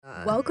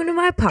Welcome to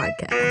my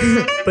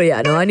podcast. But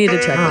yeah, no, I need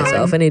to check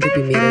myself. I need to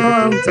be meaner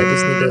to dudes. I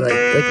just need to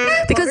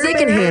like because they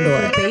can handle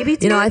it. Baby,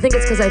 you know, I think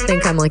it's because I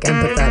think I'm like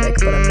empathetic,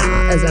 but I'm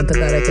not as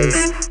empathetic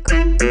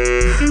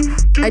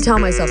as I tell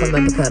myself I'm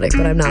empathetic,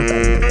 but I'm not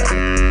that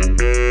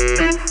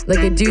empathetic. Like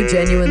I do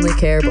genuinely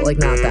care, but like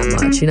not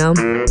that much, you know.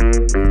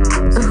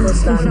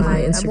 Post on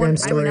my Instagram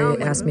story,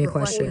 asked me a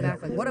question,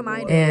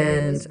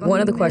 and one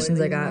of the questions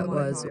I got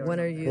was, "When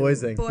are you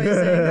boysing?"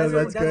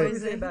 That's great. what we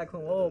say back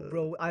home. Oh,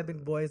 bro, I've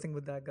been boysing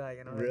with that guy.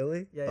 You know.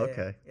 Really? Yeah.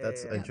 Okay,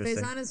 that's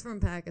interesting. Faizan is from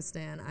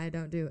Pakistan. I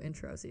don't do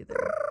intros either.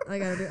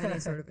 Like I don't do any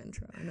sort of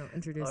intro. I don't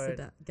introduce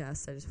the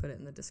guest. I just put it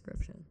in the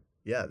description.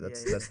 Yeah,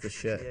 that's the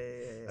shit.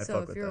 Yeah. I So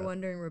fuck if with you were that.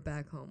 wondering where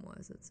back home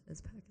was, it's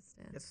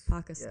Pakistan. It's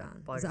Pakistan.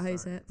 yeah, Is that how you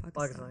say it?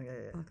 Pakistan. Yeah.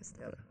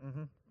 Pakistan.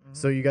 Mm-hmm.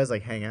 So you guys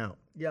like hang out?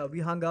 Yeah, we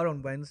hung out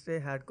on Wednesday,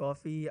 had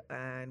coffee,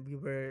 and we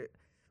were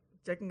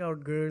checking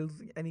out girls,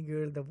 any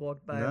girl that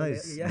walked by.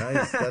 Nice, Yeah.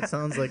 nice. That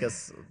sounds like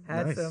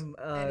Had nice. some.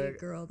 Any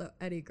girl that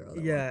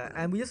Yeah, walked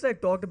by. and we just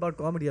like talked about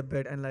comedy a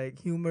bit and like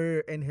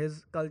humor in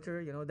his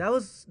culture. You know,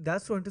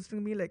 that's so interesting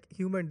to me. Like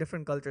humor in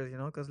different cultures. You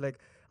know, because like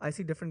I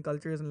see different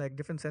cultures and like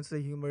different senses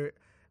of humor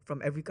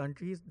from every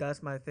country.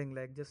 That's my thing.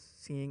 Like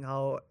just seeing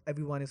how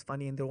everyone is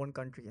funny in their own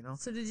country. You know.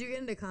 So did you get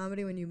into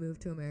comedy when you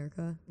moved to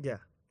America? Yeah.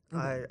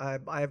 Okay.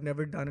 I've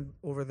never done it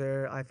over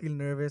there. I feel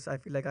nervous. I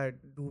feel like I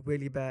do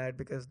really bad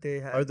because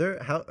they have. Are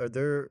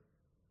there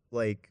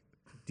like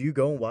do you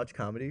go and watch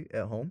comedy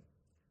at home?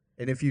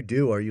 And if you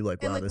do, are you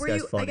like, wow, And like, this were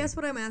guy's you? funny? I guess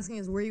what I'm asking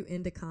is, were you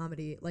into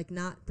comedy, like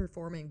not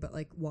performing, but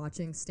like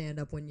watching stand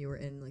up when you were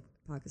in like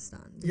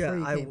Pakistan before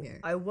you came here?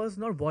 I was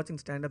not watching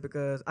stand up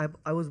because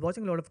I was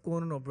watching a lot of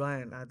Conan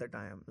O'Brien at the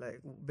time.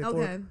 Like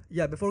before, Okay.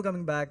 yeah, before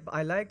coming back,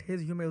 I liked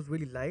his humor. It was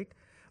really light.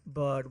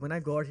 But when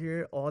I got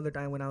here, all the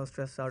time when I was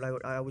stressed out,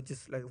 I would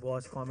just like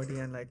watch comedy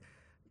and like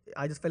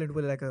I just fell into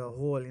it like a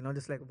hole, you know,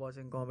 just like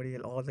watching comedy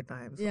all the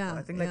time. So Yeah,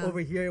 I think like yeah. over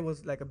here it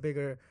was like a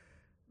bigger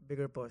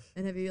push.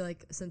 And have you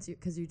like since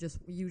because you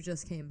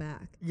just came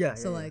back? Yeah.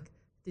 So yeah, like,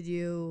 did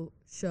you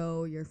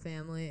show your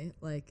family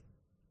like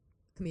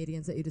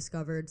comedians that you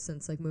discovered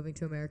since like moving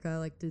to America?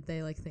 Like, did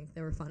they like think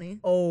they were funny?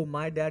 Oh,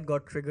 my dad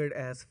got triggered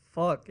as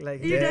fuck.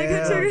 Like Your dad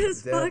got triggered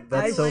as fuck.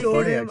 That's I so like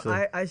showed funny, him.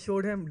 actually. I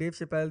showed him Dave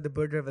Chappelle, The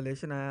Bird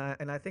Revelation,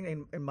 and I think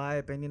in my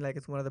opinion, like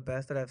it's one of the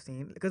best that I've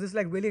seen because it's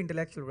like really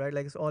intellectual, right?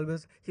 Like he's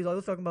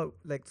always talking about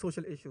like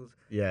social issues,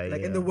 Yeah, like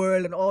yeah. in the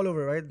world and all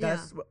over, right? Yeah.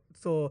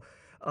 So.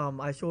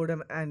 I showed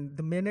him, and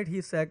the minute he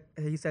said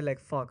like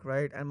fuck,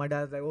 right? And my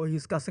dad's like, oh,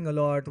 he's cussing a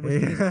lot.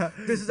 Which means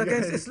this is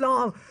against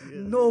Islam.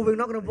 No, we're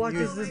not gonna watch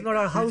this. This is not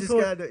our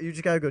household. You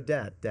just gotta go,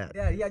 Dad.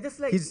 Yeah, just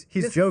like He's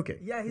listen- joking.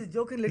 Yeah, he's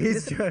joking. Like,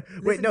 He's listen,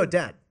 wait, no, to-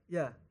 Dad.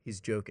 Yeah. He's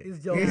joking.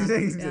 He's joking.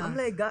 Yeah. I'm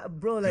like, God,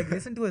 bro, like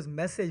listen to his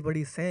message, what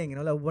he's saying. You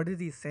know, like what is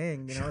he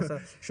saying? You know, so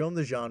Show him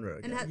the genre.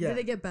 And Again. Yeah. did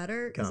it get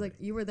better? Because like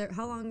Comedy. you were there.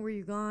 How long were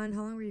you gone?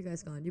 How long were you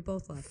guys gone? You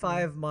both left.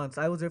 5 months.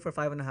 I was there for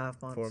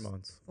 5.5 months. 4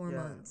 months. 4 Yeah,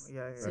 months.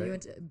 yeah, So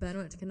Right. you Ben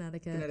went to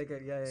Connecticut.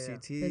 Connecticut. Yeah.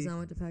 CT. Faizan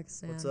went to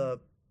Pakistan. What's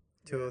up?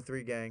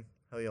 203 gang.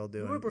 How y'all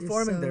You were doing?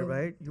 performing there, so-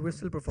 right? You were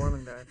still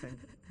performing there, I think.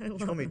 I You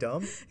love call me it.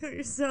 dumb?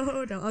 You're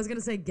so dumb. I was gonna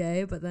say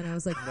gay, but then I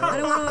was like, I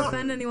don't want to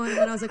offend anyone. And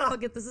then I was like,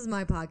 fuck it, this is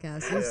my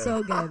podcast. You're Yeah.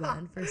 so gay,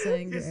 Ben, for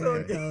saying your You're so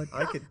area gay. code.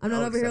 I'll I'm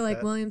not over here accept like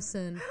that.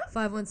 Williamson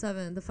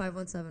 517. The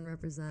 517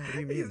 represent. What do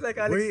you mean? He's like,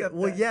 I'll Where you- accept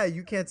well, that. yeah,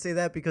 you can't say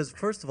that because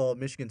first of all,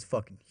 Michigan's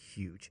fucking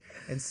huge,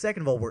 and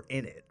second of all, we're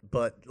in it.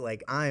 But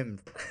like,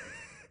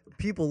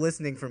 people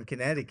listening from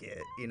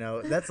Connecticut, you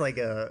know, that's like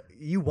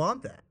you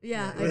want that.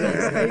 Yeah, I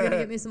guess. Are you gonna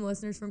get me some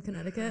listeners from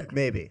Connecticut?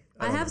 Maybe.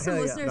 I don't have know. some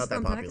Hell yeah. listeners Not that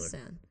from popular.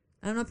 Pakistan.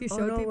 I don't know if you Oh,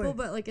 showed no people, way.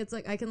 but like it's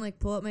like I can like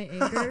pull up my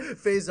anchor.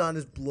 Faizan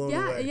is blown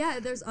Yeah, away. yeah.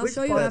 I'll Which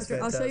show you part? after.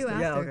 That's I'll show you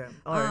fantastic. after. Yeah, okay.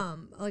 All right.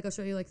 Like I'll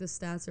show you like the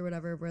stats or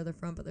whatever of where they're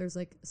from. But there's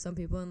like some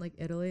people in like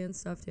Italy and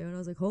stuff too, and I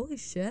was like, holy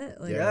shit!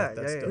 Like Yeah, Yeah,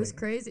 that's yeah, it was dope.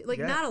 crazy. Like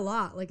Yeah. not a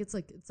lot. Like it's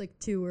like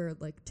 2 or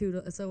like 2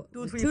 to so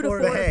 2, 3, 2 to 4.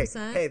 4 But hey,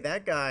 percent. hey,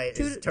 that guy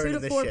Two is to- turning 2 to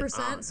this 4%, shit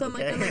on. so I'm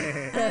like- okay? I'm like-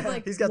 and I have,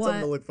 like, He's got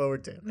something to what? look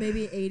forward to.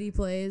 Maybe 80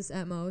 plays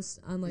at most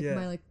on like Yeah.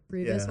 my like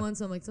previous Yeah. one.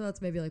 So I'm like, so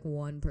that's maybe like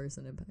one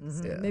person in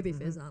Pakistan. Yeah. Maybe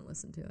Faizan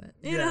listened to it.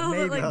 You Yeah, know,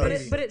 maybe, but like,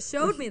 maybe. but it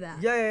showed me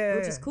that. Yeah,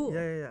 which is cool.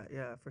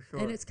 Yeah, for sure.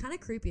 And it's kind of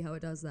creepy how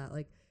it does that.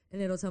 Like,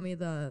 and it'll tell me I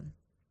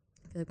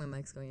feel like my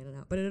mic's going in and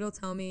out, but it'll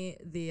tell me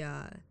the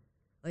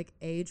like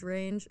age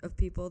range of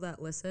people that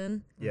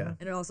listen. Yeah.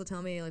 And it'll also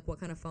tell me like what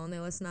kind of phone they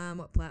listen on,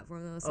 what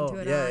platform they listen Oh, to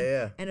it Yeah, on.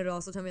 yeah. And it'll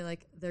also tell me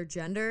like their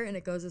gender, and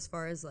it goes as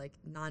far as like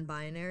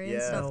non-binary and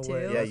Yeah. stuff No too.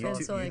 way. Yeah, And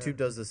YouTube, so like, YouTube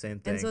does the same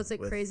thing. and so it's like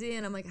with- crazy,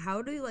 and I'm like,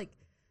 how do you like?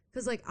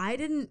 Because like I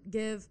didn't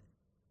give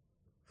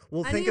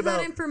Well, any think of about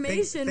that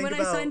information think when I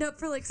about- signed up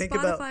for like think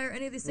Spotify about- or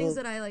any of these things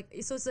well- that I like.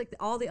 So it's like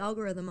all the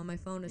algorithm on my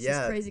phone is Yeah.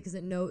 just crazy because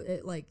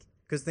it like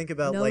Because think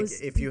about like knows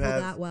if you people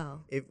have that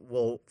well.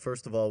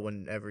 first of all,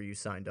 whenever you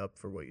signed up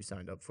for what you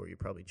signed up for, you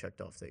probably checked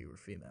off that you were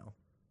female,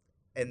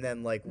 and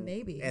then like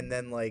Maybe. and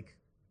then like,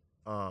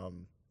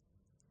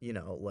 you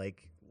know,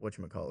 like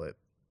whatchamacallit,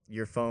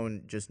 your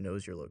phone just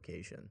knows your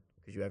location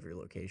because you have your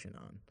location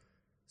on,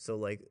 so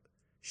like,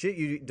 shit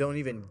you don't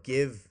even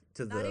give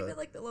to Not the even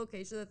like the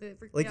location that they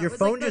freaked me like out. your It was,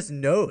 phone the- just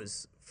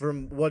knows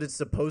from what it's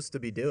supposed to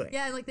be doing.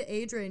 Yeah, and like the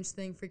age range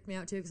thing freaked me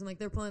out too, because I'm like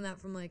they're pulling that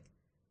from like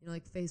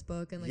like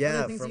Facebook and like Yeah,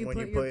 other things from you when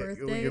put you your put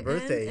birthday, your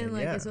birthday and in,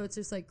 like yeah. so it's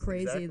just like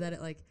crazy Exactly. that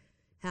it like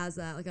has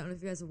that. Like I don't know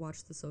if you guys have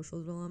watched The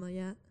Social Dilemma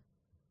yet.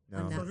 No.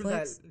 On Social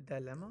Netflix.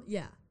 dilemma?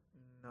 Yeah,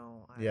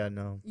 No. Yeah,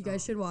 no. you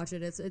guys should watch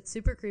it. It's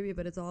super creepy,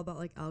 but it's all about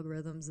like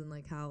algorithms and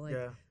like how like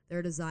yeah.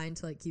 they're designed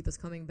to like keep us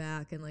coming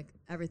back and like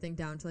everything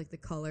down to like the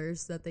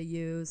colors that they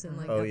use and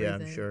like Oh, everything. yeah,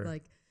 I'm sure.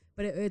 Like,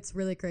 but it's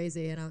really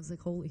crazy, and I was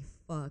like, holy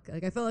fuck!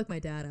 Like I felt like my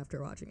dad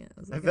after watching it. I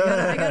was like,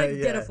 I gotta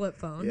get a Yeah. flip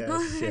phone.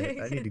 Yeah, shit.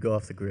 I need to go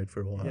off the grid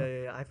for a while.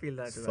 Yeah. I feel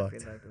that It's too. I feel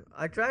fucked. that too.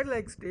 I try to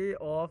like stay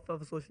off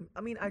of social.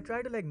 I mean, I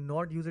try to like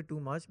not use it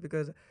too much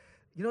because,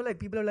 like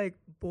people are like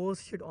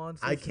post shit on.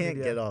 Social I can't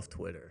media. get off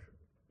Twitter.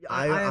 Yeah,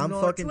 I'm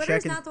not- fucking Twitter's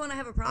checking. not the one I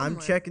have a problem I'm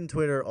with. checking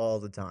Twitter all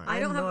the time. I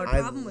don't have a not- I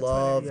problem with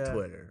love Twitter. Yeah.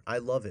 Twitter. I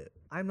love it.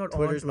 I'm not.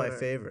 Twitter's on my Twitter.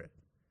 favorite.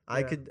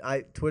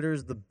 Yeah.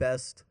 Twitter's the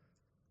best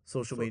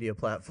social media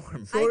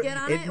platform. I get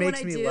on it It when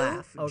makes I me do.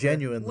 laugh. Okay.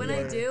 Genuinely. When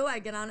I laugh. do, I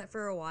get on it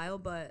for a while,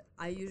 but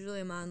I usually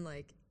am on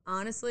like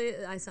honestly,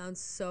 I sound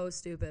so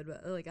stupid,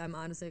 but like I'm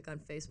honestly like on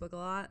Facebook a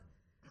lot.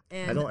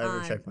 And I don't ever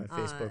on, check my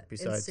Facebook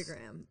besides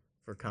Instagram.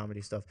 for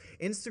comedy stuff.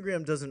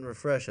 Instagram doesn't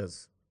refresh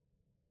as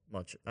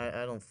much.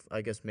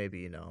 I guess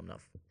maybe I'm not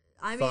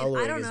I mean,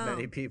 following I don't as know.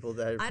 many people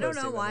that are I don't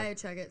know posting why them. I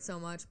check it so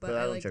much, But but I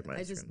I don't like check my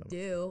I just Instagram that much.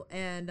 do,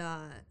 and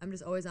I'm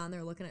just always on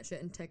there looking at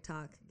shit. And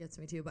TikTok gets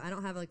me too, but I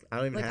don't have like I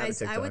don't even like have a I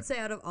TikTok. would say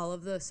out of all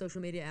of the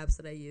social media apps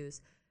that I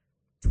use,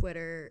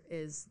 Twitter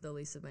is the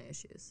least of my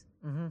issues.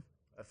 Mm-hmm.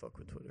 I fuck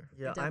with Twitter.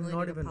 I Yeah, I'm definitely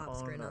not need even a pop on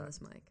screen that. on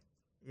this mic.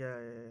 Yeah.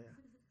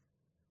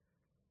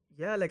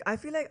 Yeah, like I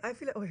feel like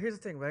oh, here's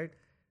the thing, right?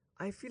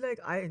 I feel like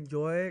I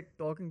enjoy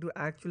talking to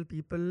actual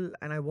people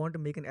and I want to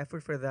make an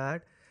effort for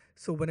that.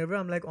 So whenever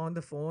I'm like on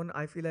the phone,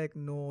 I feel like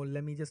no,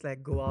 let me just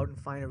like go out and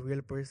find a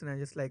real person and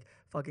just like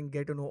fucking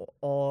get to know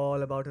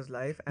all about his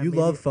life. And You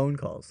maybe- love phone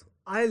calls.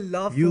 I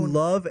love You phone-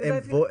 love because I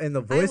and feel- in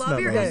the I voice love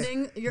your memos.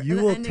 ending. You the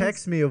will endings,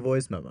 text me a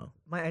voice memo.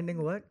 my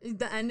ending what?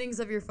 The endings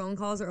of your phone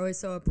calls are always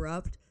so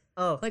abrupt.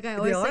 Oh, Like I they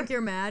always are? think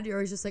you're mad. You're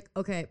always just like,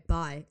 okay,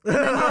 bye. And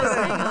then you just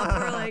hang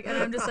up, or like, and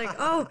I'm just like,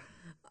 oh,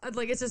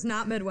 like it's just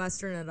not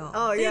Midwestern at all.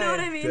 Oh, you yeah, know what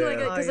yeah. I mean? Yeah, Like,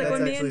 because yeah, like that's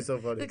when me actually and so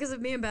funny. because if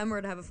me and Ben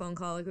were to have a phone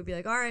call, it would be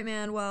like, all right,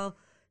 man, well,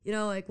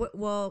 like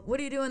what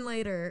are you doing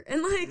later?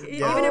 And like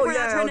Yeah. even if Oh, we're not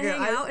yeah, trying okay, to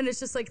hang I'll- out, and it's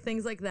just like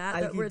things like that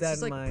I'll that where keep it's that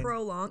just in like mind.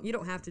 prolonged. You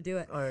don't have to do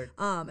it Alright.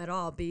 at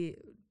all.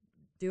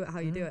 Do it how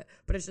you do it,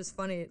 but it's just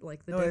funny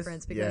like the No, it's-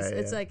 difference because Yeah,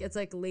 it's yeah.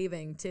 like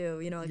leaving too.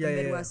 Like Yeah, a yeah,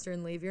 yeah.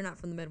 Midwestern leave. You're not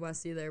from the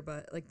Midwest either,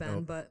 but like Ben,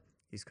 Nope. but.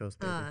 East Coast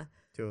baby.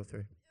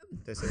 203.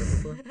 Did I say that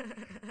before?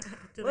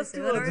 Did What's I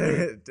say that 203?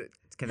 already?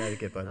 It's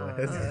Connecticut, by the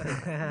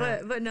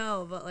way.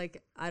 But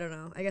like I don't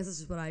know. I guess it's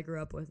just what I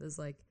grew up with is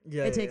like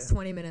Yeah, it yeah, takes yeah.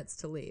 20 minutes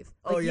to leave.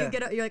 Oh, Like yeah. you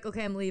get up, you're like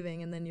okay I'm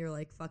leaving, and then you're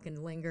like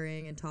fucking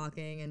lingering and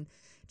talking and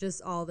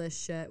just all this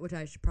shit, which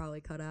I should probably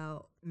cut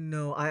out.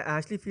 No, I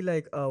actually feel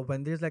like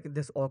when there's like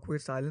this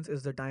awkward silence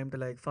is the time to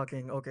like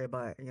fucking okay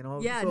bye,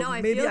 Yeah, So no,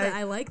 I maybe feel that.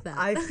 I like that.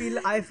 I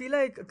feel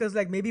like because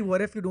like maybe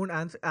what if you don't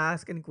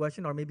ask any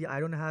question or maybe I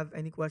don't have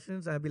any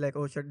questions, I'd be like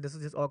oh shit, this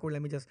is just awkward,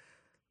 let me just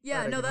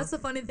yeah, no, you that's the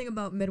funny thing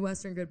about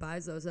Midwestern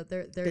goodbyes though is that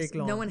there's Take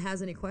no long. one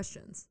has any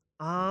questions.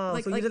 so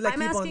you like just like I'm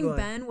keep on asking going.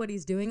 Ben what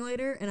he's doing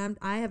later, and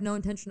I have no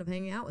intention of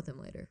hanging out with him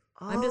later.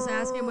 I'm just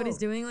asking him what he's Oh.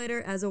 doing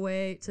later as a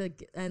way to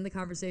end the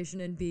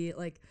conversation and be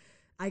like,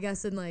 I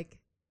guess in like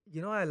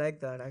I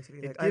like that actually.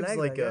 It I gives like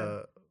like that, a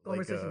yeah.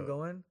 Conversation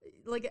going.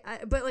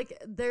 but like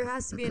there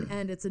has to be an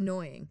end. It's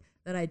annoying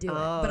that I do it,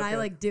 Oh, but I okay.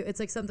 like do. It's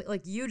like something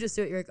like you just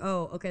do it. You're like,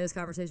 oh, okay, this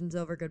conversation's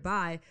over.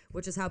 Goodbye,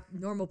 which is how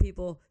normal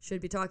people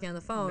should be talking on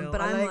the phone. No,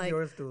 but I I'm like like,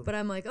 yours too. but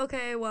I'm like,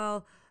 okay,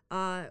 well.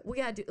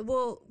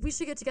 We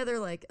should get together.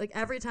 Like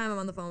every time I'm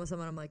on the phone with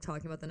someone, I'm like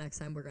talking about the next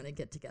time we're gonna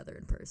get together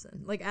in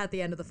person. Like at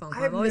the end of the phone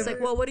call, I've I'm always like,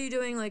 never- well, what are you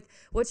doing? Like,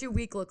 what's your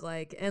week look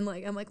like? And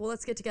like, I'm like, well,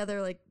 let's get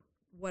together. Like,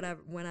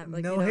 whatever. Whenever.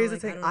 Like, no, you know, here's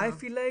like, the thing. don't I know.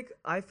 feel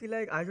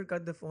like I should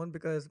cut the phone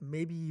because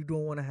maybe you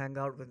don't want to hang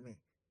out with me.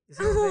 You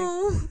see what I'm saying?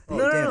 Oh. Oh,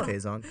 No, no, damn, no.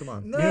 Faison, come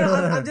on. No,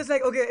 I'm just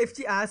like, okay, if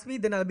she asks me,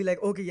 then I'll be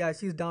like, okay, yeah,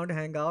 she's down to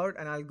hang out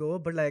and I'll go.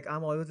 But like,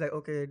 I'm always like,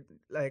 okay,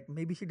 like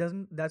maybe she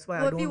doesn't. That's why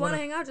I Well, don't if you want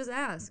want to hang out, just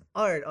ask.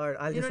 All right,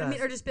 I'll You know just what I mean?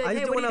 ask. Or just be I like,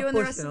 hey, don't what are you wanna doing the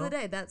push, rest of the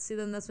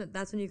day?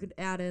 That's when you could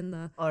add in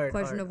the Alright,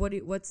 question alright.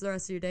 of what's the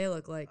rest of your day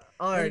look like.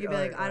 All And right, you could be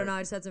like, alright, I don't know, alright.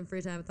 I just had some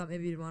free time. I thought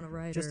maybe you'd want to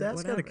write. Just or ask out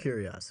whatever. of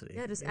curiosity.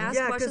 Yeah, just Yeah, ask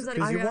 'cause- questions out of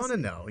Because you want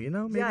curiosity. to know, you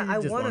know? Maybe Yeah, you I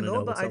just want to wanna know,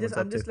 what but someone's I'm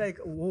up just to. like,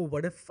 whoa,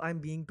 what if I'm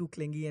being too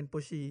clingy and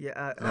pushy?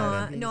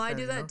 No, I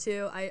do that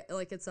too. I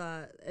like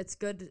it's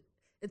good.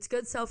 It's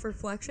good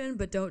self-reflection,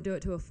 but don't do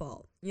it to a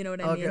fault. You know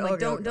what I Okay, mean? Like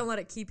okay, okay. don't let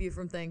it keep you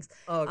from things.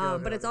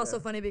 But it's also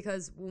funny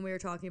because when we were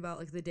talking about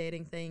like the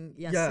dating thing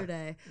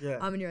yesterday, Yeah.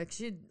 and you're like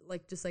she'd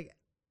like just like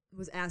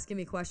was asking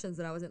me questions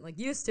that I wasn't like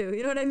used to.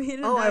 You know what I mean?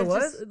 And Oh, I was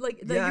was? just,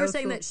 like Yeah, I you're was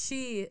saying so-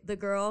 that the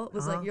girl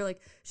was like Uh-huh. you're like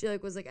she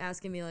like was like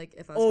asking me like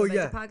if I was Oh, going back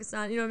yeah. to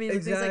Pakistan. You know what I mean?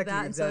 Like, things like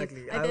that. And so like,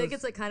 Exactly. I I feel like was-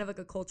 it's like kind of like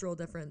a cultural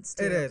difference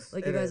too. It is,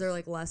 Like it you guys are is.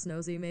 like less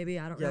nosy. Maybe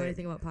I don't Yeah, know yeah.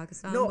 anything about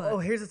Pakistan. No, but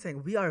here's the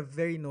thing. We are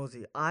very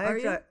nosy. Are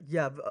you?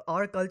 Yeah,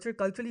 our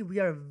culturally, we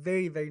are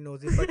very, very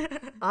nosy. But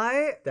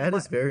I, That my-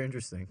 is very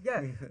interesting.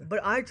 yeah, but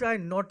I try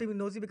not to be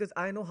nosy because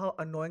I know how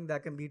annoying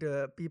that can be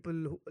to people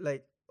who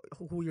like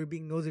who you're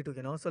being nosy to,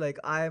 you know. So like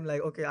I am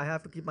like, okay, I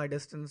have to keep my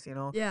distance, you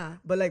know. yeah.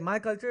 But like my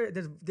culture,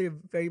 they're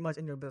very much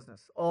in your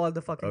business all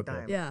the fucking Okay.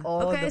 time. Yeah.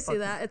 All Okay, the I see fucking-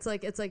 that.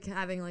 It's like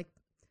having like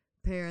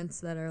parents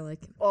that are like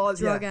All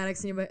drug yeah.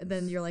 addicts, and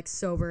then you're like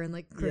sober and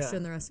like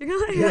Christian Yeah. the rest of your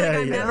life. Yeah, like, I'm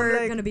yeah. And never I'm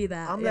like- gonna be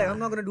that. I'm like, I'm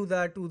not gonna do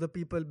that to the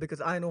people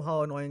because I know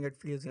how annoying it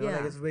feels. You know,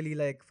 like Yeah. it's really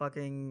like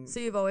fucking. So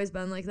you've always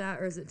been like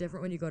that, or is it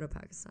different when you go to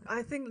Pakistan?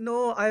 I think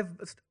no,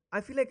 I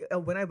feel like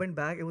when I went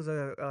back, it was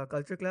a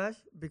culture clash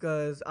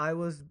because I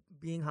was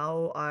being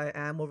how I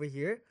am over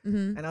here,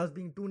 Mm-hmm. and I was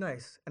being too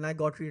nice, and I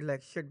got treated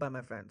like shit by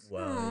my friends.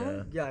 Wow. Aw.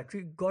 Yeah. Yeah,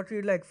 got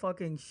treated like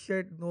fucking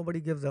shit. Nobody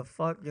gives a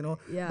fuck, you know.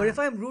 Yeah. But if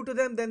I'm rude to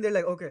them, then they're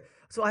like, okay.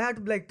 So I had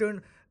to like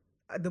turn.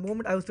 At the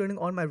moment I was turning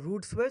on my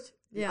rude switch,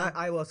 Yeah.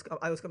 I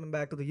was coming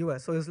back to the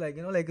US. So it's like,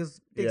 you know, like it's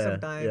take Yeah, some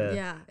time.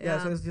 yeah.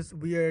 yeah. So it's just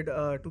weird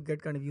to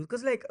get kind of used.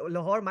 Because like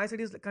Lahore, my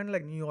city is kind of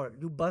like New York.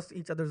 You bust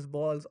each other's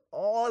balls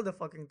all the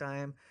fucking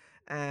time.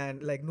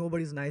 And like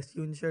nobody's nice to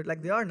you and shit.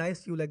 Like they are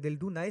nice to you. Like they'll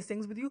do nice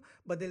things with you,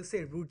 but they'll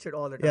say rude shit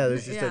all the time. Yeah,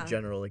 there's just Yeah. a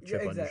general like chip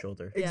on your exact-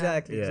 shoulder. Yeah.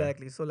 Exactly, Yeah.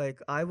 exactly. So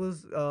like I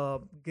was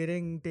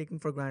getting taken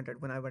for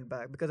granted when I went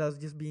back because I was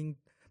just being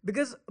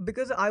because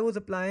I was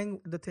applying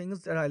the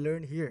things that I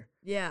learned here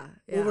yeah.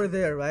 over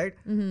there, right?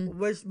 Mm-hmm.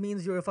 Which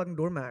means you're a fucking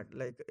doormat.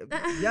 Like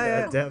yeah, Yeah,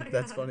 yeah. damn,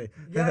 that's funny.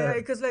 Yeah,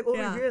 because like over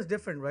Yeah. here is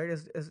different, right?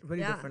 It's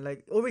really Yeah. different.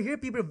 Like over here,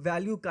 people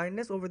value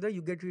kindness. Over there,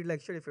 you get treated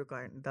like shit if you're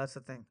kind. That's the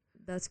thing.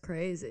 That's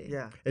crazy.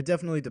 Yeah, It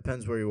definitely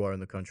depends where you are in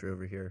the country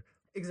over here.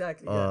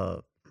 exactly.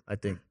 I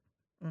think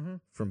Mm-hmm.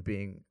 from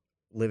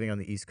living on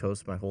the East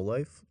Coast my whole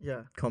life,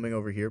 Yeah, coming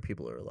over here,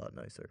 people are a lot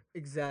nicer.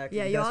 exactly.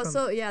 Yeah, you That's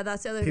from- also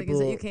that's the other thing is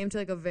that you People- came to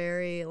like a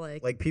very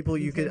like Like people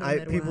you From could,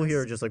 the people here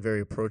are Midwest. just like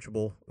very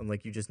approachable, and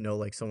like you just know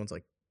like someone's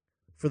like,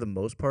 for the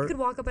most part, you could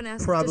walk up and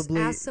just probably-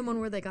 ask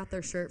someone where they got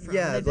their shirt from.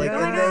 Yeah, and they'd be like, like,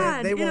 oh my and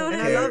god, they you know won't what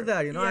and I I mean? love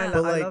that. You know, Yeah. but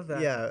I like love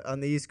that. yeah, on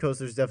the East Coast,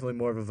 there's definitely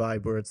more of a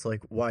vibe where it's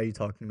like, why are you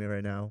talking to me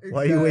right now?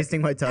 Why are you Exactly.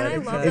 wasting my time? I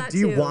love that Do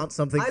you too. want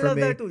something I from love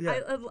me? that too. Yeah,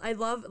 I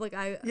love like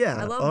I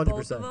Yeah, love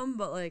both 100%. of them,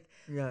 but like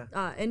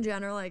yeah. in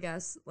general, I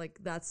guess like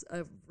that's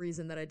a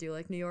reason that I do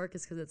like New York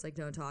is because it's like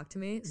don't talk to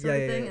me sort Yeah,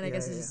 of yeah, thing, yeah, and I yeah,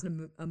 guess yeah, it's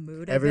just a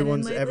mood.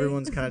 Everyone's I've been in lately.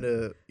 everyone's kind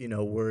of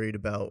worried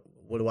about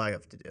what do I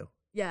have to do.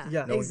 yeah,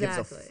 Yeah. No exactly. one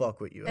gives a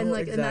fuck what you. And have.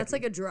 like and that's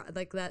like exactly. a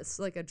drive that's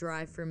like a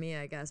drive for me,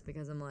 I guess,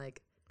 because I'm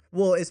like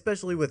well,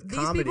 especially with these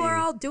comedy. people are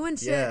all doing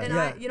shit, Yeah. and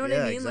Yeah. you know what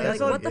Yeah, I mean? Like,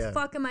 exactly. what the Yeah.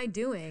 fuck am I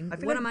doing? I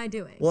feel What like- am I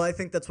doing? Well, I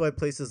think that's why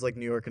places like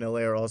New York and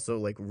LA are also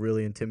like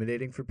really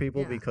intimidating for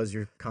people Yeah. because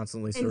you're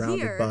constantly And surrounded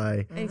here-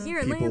 by and Mhm. here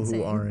in people Lansing,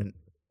 who aren't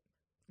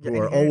Yeah, who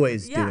and are here-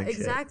 always yeah, doing shit.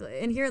 exactly.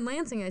 And here in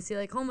Lansing, I see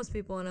like homeless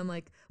people, and I'm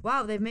like,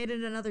 wow, they've made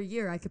it another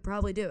year. I could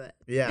probably do it.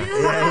 Yeah, You yeah,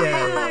 know what I yeah, mean?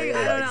 yeah, Like, yeah,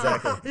 I don't know.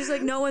 exactly. There's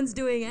like no one's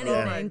doing my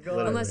anything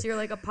God. unless you're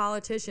like a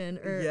politician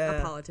or a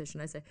Yeah.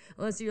 politician. I say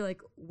unless you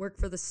like work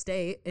for the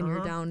state and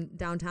you're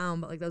downtown.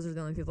 But like those are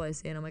the only people I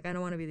see, and I'm like, I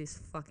don't want to be these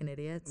fucking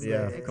idiots.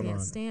 Yeah, Like, I come can't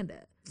on. stand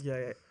it.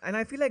 Yeah. And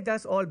I feel like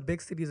that's all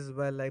big cities as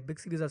well. Like big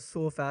cities are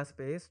so fast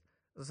paced.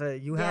 So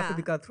you have to Yeah.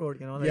 be cutthroat,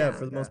 you know. Like, Yeah,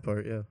 for the most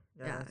part, yeah.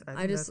 Yeah, I I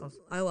think just that's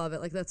awesome. I love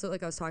it. Like that's what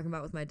like I was talking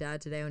about with my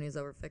dad today when he was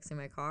over fixing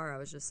my car. I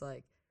was just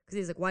like, because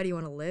he's like, why do you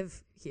want to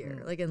live here,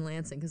 Mm. like in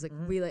Lansing? Because like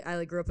I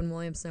like grew up in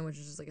Williamston, which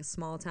is just like a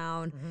small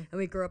town, and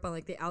we grew up on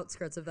like the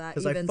outskirts of that.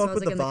 Because I Even fuck so, I was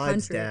with like the in the vibes,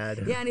 country.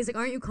 Dad. Yeah, and he's like,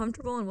 aren't you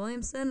comfortable in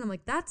Williamston? I'm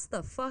like, that's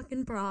the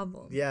fucking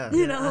problem. Yeah,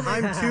 You know,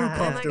 I'm too I'm like,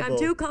 comfortable. I'm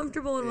too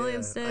comfortable in Yeah.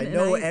 Williamston. I and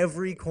know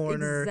every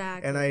corner, and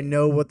Exactly. I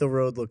know what the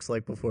road looks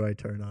like before I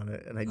turn on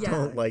it, and I Yeah,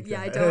 don't like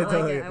yeah, that. I don't like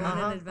totally- it. I want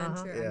Uh-huh, an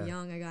adventure. uh-huh. I'm Yeah.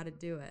 young. I got to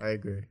do it. I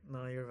agree.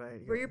 No, you're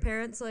right. Were your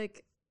parents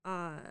like?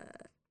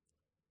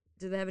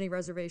 Did they have any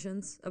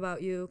reservations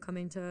about you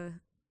coming to?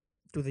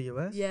 to the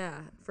US?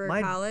 Yeah, for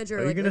My- college or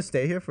Are you like, gonna like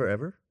stay here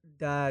forever?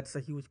 That's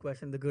a huge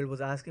question. The girl was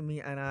asking me,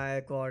 and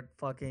I got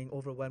fucking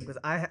overwhelmed because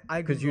I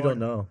do Because you not- don't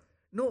know.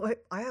 No,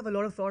 I have a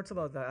lot of thoughts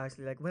about that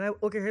actually. Like when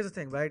here's the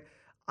thing, right?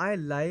 I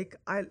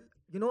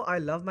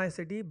love my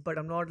city, but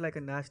I'm not like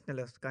a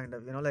nationalist kind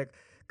of, like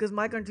because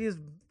my country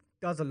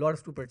does a lot of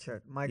stupid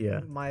shit.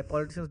 My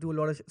politicians do a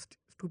lot of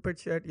stupid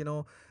shit.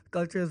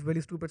 Culture is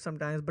really stupid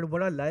sometimes. But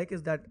what I like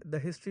is that the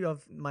history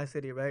of my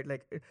city, right?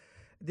 Like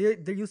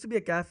there used to be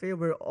a cafe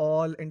where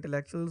all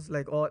intellectuals,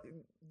 like all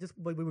just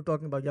what we were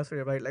talking about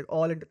yesterday, right? Like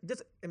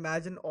just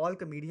imagine all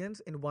comedians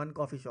in one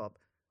coffee shop.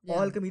 Yeah.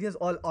 All comedians,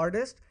 all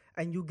artists,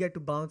 and you get to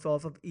bounce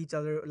off of each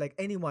other. Like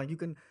anyone, you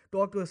can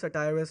talk to a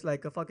satirist,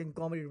 like a fucking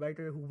comedy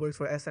writer who works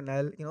for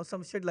SNL,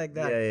 some shit like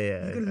that.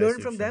 Yeah. You can I learn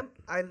see from what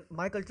you're them.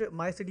 And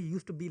my city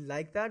used to be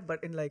like that,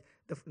 but in like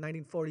the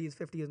 1940s,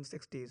 50s, and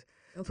 60s.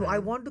 So Okay. I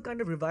want to kind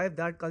of revive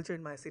that culture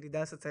in my city.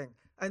 That's the thing.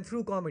 and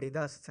through comedy.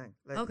 That's the thing.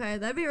 Like, Okay,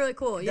 that'd be really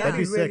cool. Yeah. That'd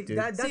be really, sick, dude.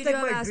 That's so you like do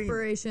have my dream.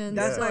 aspirations.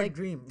 That's to, my like,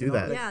 dream. Do you know?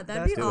 that. Like, yeah,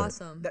 that'd that's be do it.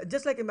 awesome.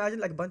 just like imagine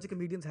like a bunch of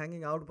comedians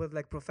hanging out with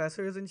like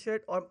professors and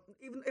shit, or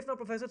even if not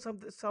professors,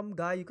 some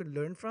guy you could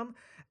learn from,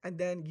 and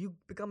then you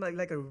become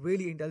like a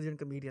really intelligent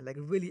comedian, like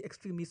a really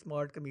extremely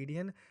smart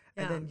comedian,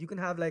 Yeah. and then you can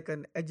have like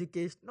an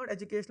education, not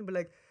educational, but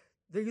like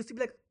there used to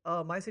be like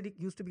my city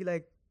used to be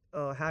like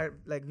had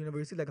like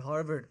university like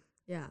Harvard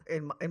Yeah.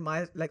 in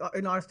my like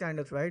in our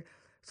standards, right?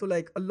 So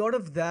like a lot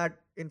of that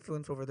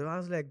influence over there. I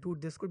was like,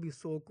 dude, this could be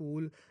so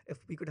cool if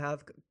we could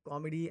have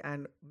comedy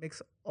and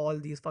mix all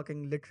these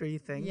fucking literary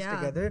things Yeah.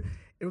 together.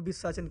 It would be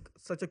such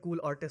a cool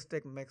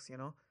artistic mix, you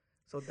know.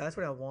 So that's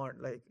what I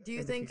want. Like, Do you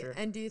in the think future.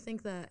 and do you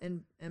think that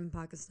in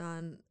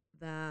Pakistan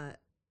that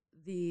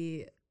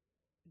the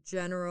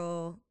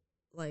general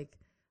like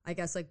I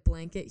guess like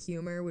blanket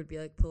humor would be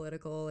like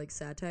political like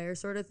satire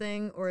sort of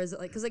thing, or is it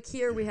like because like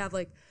here we have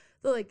like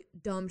the like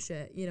dumb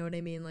shit, you know what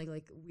I mean, like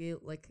we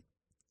like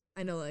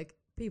I know like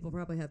people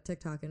probably have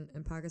TikTok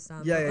in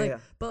Pakistan, Yeah, but yeah, like yeah.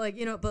 but like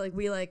you know but like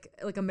we like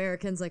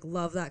Americans like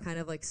love that kind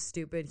of like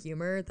stupid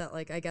humor that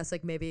like I guess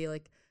like maybe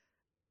like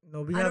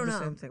No, we I have don't the know.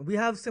 same thing. We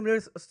have similar.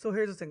 So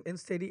here's the thing: in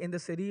the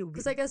city,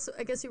 because I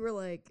guess you were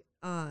like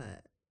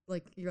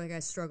you're like I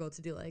struggle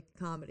to do like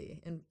comedy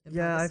in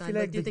Yeah, I Pakistan. feel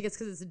Like, like do you the- think it's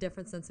because it's a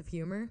different sense of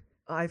humor?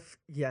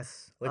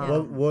 yes. Like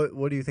Um,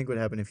 what do you think would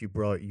happen if you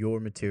brought your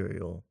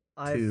material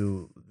I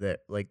to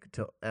that like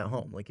to at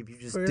home? Like if you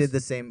just First- did the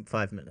same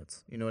 5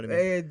 minutes, you know what I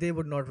mean? They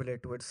would not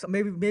relate to it. So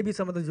maybe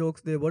some of the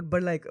jokes they would,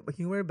 but like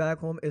humor back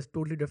home is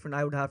totally different.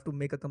 I would have to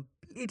make a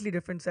completely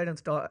different set and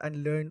start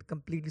and learn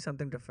completely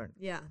something different.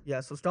 Yeah. Yeah,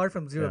 so start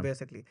from zero Yeah.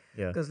 basically.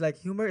 Yeah. Because like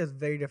humor is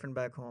very different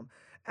back home,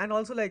 and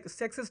also like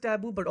sex is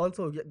taboo, but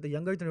also the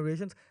younger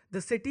generations,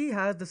 the city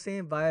has the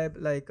same vibe,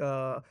 like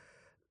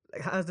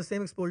has the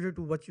same exposure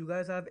to what you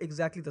guys have,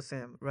 exactly the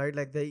same, right?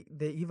 Like they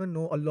even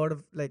know a lot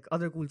of like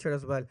other culture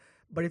as well.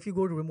 But if you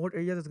go to remote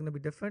areas, it's gonna be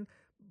different.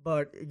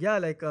 But yeah,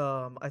 like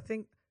I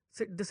think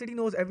the city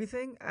knows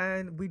everything,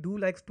 and we do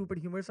like stupid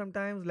humor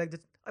sometimes. Like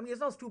just, I mean, it's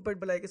not stupid,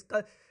 but like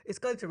it's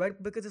culture,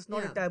 right? Because it's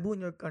not Yeah. a taboo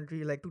in your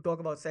country, like to talk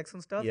about sex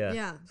and stuff. Yeah.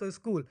 Yeah. So it's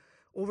cool.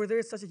 Over there,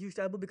 it's such a huge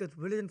taboo because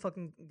religion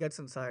fucking gets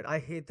inside. I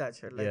hate that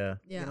shit. Like, Yeah.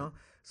 Yeah. you know.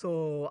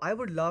 So I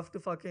would love to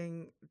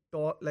fucking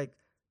talk, like,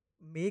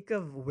 make a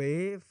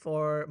way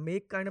for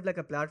make kind of like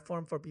a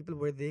platform for people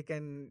where they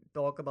can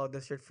talk about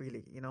this shit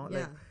freely. You know, Yeah.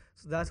 like.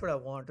 So that's what I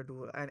want to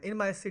do. And in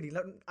my city,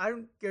 I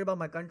don't care about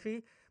my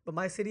country, but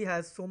my city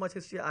has so much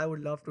history. I would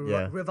love to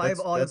Yeah. revive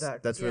all of that's,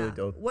 that. That's really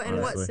dope. What in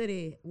what honestly.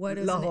 city? What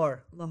is the na-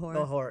 Lahore. Lahore.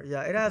 Lahore.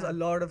 Yeah, it has Okay. a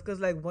lot of, because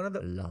like one of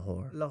the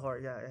Lahore. Lahore,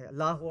 yeah.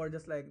 Lahore,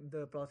 just like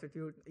the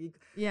prostitute.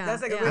 Yeah.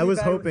 That's like a yeah. really I was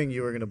bad- hoping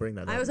you were gonna bring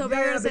that up. I was hoping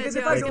Yeah, you were yeah, gonna say it because too.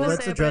 if I I was don't- gonna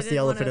let's say it, but address I the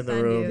didn't wanna elephant in the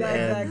offend room you.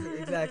 Yeah, and-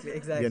 exactly. know,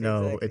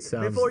 exactly. it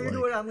sounds Before you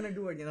do like- it, I'm gonna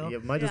do it. You know. You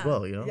might as Yeah.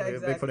 well, you know. Yeah, Big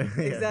exactly. foot-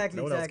 yeah, Exactly,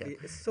 no one else can.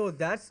 exactly. So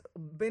that's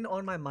been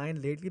on my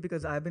mind lately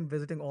because I've been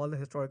visiting all the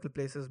historical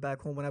places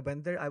back home. When I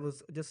went there, I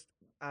was just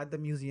at the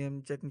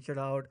museum checking shit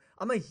out.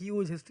 I'm a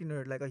huge history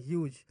nerd, like a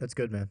huge. That's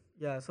good, man.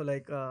 Yeah, so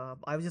like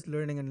I was just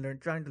learning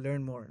and trying to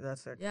learn more.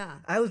 That's it. Yeah.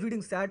 I was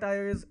reading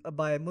satires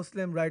by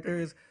Muslim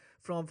writers,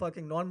 from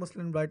fucking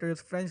non-Muslim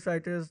writers, French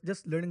writers,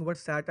 just learning what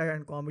satire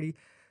and comedy.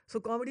 So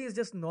comedy is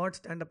just not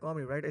stand-up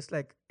comedy, right? It's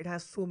like it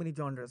has so many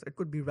genres. It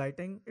could be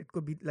writing, it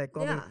could be like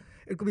comedy, Yeah.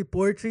 it could be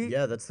poetry.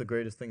 Yeah, that's the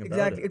greatest thing about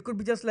Exactly. it. It could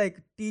be just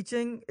like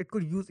teaching. It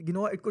could use,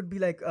 it could be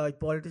like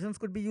politicians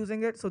could be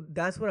using it. So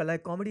that's what I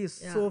like. Comedy is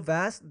so Yeah.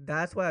 vast.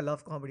 That's why I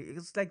love comedy.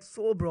 It's like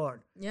so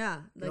broad.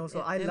 Yeah. You know, Like, so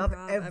i- I love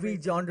improv, every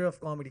everything. genre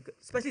of comedy,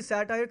 especially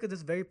satire, because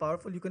it's very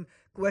powerful. You can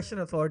question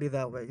authority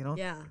that way, you know.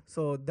 Yeah.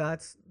 So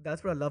that's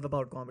what I love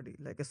about comedy.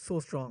 Like it's so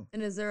strong.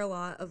 And is there a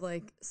lot of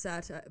like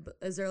satire?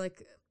 Is there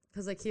like,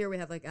 because like here we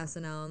have like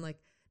SNL and like,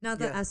 not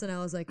that Yeah.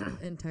 SNL is like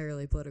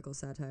entirely political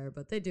satire,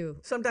 but they do.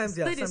 Sometimes,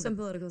 yeah. They do some sometimes.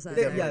 political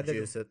They- satire. yeah, they do.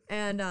 Juice it.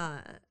 And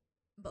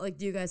but like,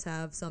 do you guys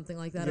have something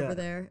like that Yeah. over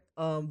there?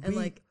 And We-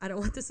 like, I don't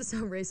want this to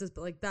sound racist,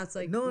 but like that's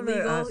like No, no,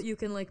 legal. as- You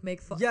can like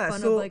make Yeah, fun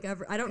so- of like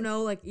I don't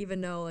know, like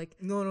even know like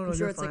no, I'm sure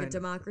you're it's like a fine.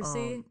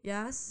 democracy.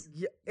 Yes.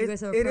 Yeah, You it,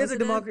 guys have a it is a president?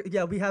 democracy.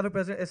 Yeah, we have a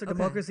president. It's a Okay.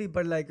 democracy,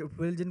 but like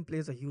religion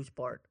plays a huge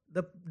part.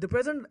 The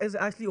president is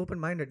actually open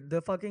minded.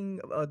 The fucking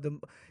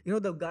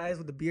the guys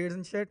with the beards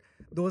and shit,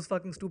 those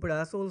fucking stupid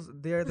assholes.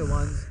 They're the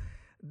ones.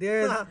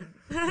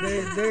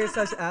 They're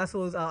such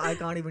assholes. I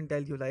can't even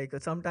tell you. Like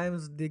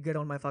sometimes they get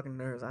on my fucking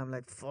nerves. I'm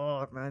like,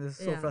 fuck, man, this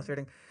is so Yeah.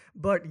 frustrating.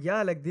 But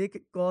yeah, like they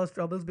cause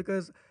troubles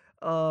because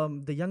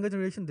the younger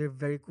generation, they're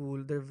very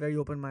cool. They're very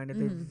open minded.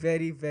 They're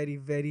very, very,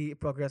 very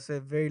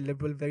progressive, very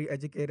liberal, very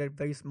educated,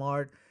 very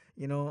smart.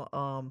 You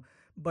know.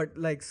 But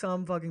like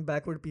some fucking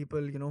backward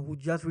people, who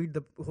just read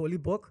the holy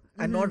book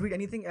and not read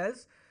anything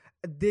else,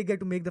 they get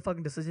to make the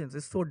fucking decisions.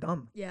 It's so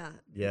dumb. Yeah.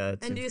 Yeah. It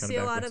And do you seems see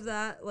kinda a lot backwards. of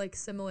that like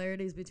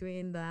similarities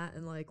between that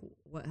and like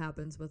what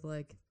happens with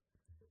like,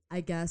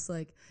 I guess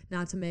like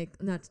not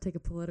to take a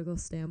political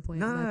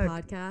standpoint in my Nah,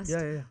 podcast.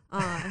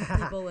 Yeah.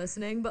 People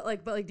listening, but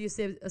like do you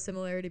see a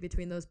similarity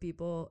between those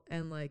people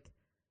and like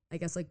I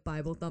guess like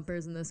Bible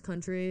thumpers in this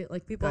country,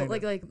 like people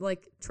Kinda.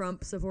 like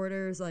Trump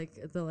supporters, like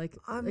the like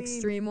I mean,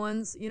 extreme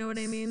ones. You know what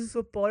I mean?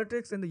 So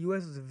politics in the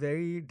U.S. is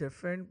very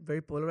different,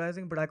 very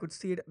polarizing. But I could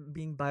see it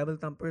being Bible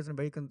thumpers and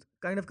very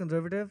kind of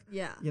conservative.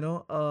 Yeah. You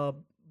know.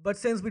 But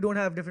since we don't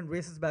have different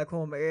races back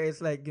home,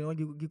 it's like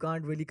you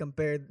can't really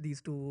compare these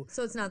two.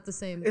 So it's not the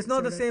same. It's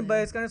not the sort of same, but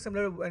thing. it's kind of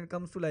similar when it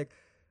comes to like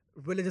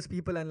religious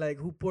people and like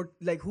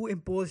who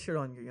impose shit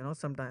on you. You know,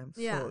 sometimes.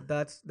 Yeah. So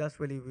that's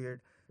really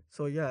weird.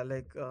 So yeah,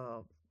 like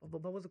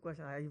what was the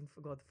question? I even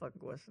forgot the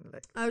fucking question.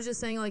 Like. I was just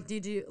saying, like,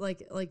 did you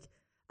like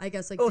I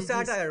guess like Oh, did you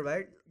s- satire,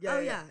 right? Oh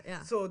yeah.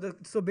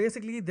 So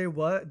basically there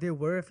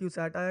were a few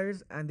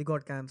satires and they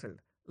got cancelled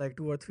like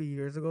 2 or 3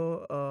 years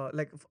ago.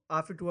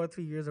 After 2 or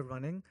 3 years of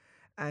running,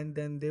 and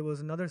then there was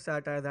another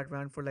satire that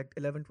ran for like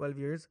 11, 12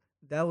 years.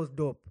 That was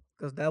dope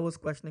because that was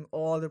questioning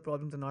all the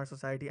problems in our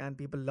society and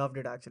people loved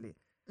it actually.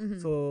 Mm-hmm.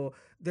 So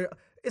there,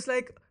 it's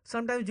like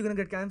sometimes you're gonna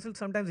get cancelled.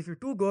 Sometimes if you're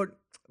too good,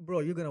 bro,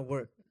 you're gonna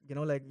work. You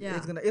know, like Yeah.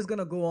 it's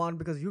gonna go on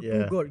because you're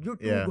Yeah. too good. You're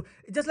too Yeah. good.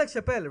 It's just like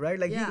Chappelle, right?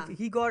 Like Yeah.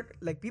 he got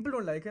like people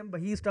don't like him,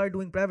 but he started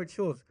doing private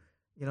shows.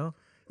 You know.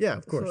 Yeah,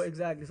 of course. So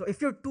exactly. So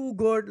if you're too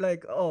good,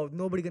 like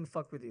nobody can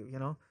fuck with you. You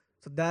know.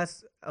 So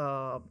that's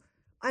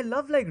I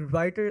love like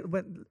writer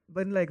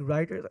when like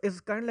writers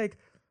it's kind of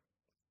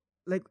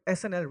like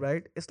SNL,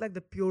 right? It's like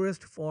the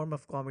purest form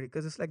of comedy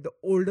because it's like the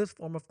oldest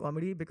form of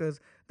comedy because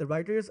the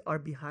writers are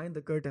behind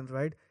the curtains,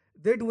 right?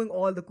 They're doing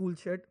all the cool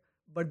shit,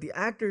 but the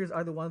actors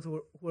are the ones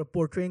who are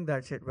portraying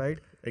that shit, right?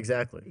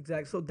 Exactly.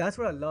 Exactly. So that's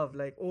what I love.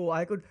 Like,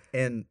 I could.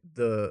 And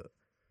the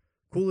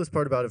coolest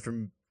part about it,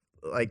 from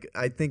like,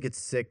 I think it's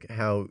sick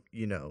how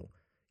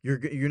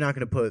you're not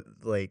gonna put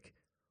like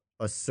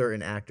a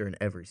certain actor in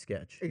every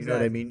sketch. You know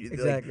what I Exactly, mean?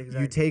 exactly, You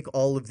exactly. take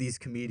all of these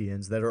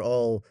comedians that are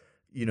all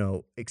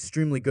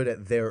extremely good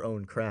at their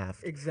own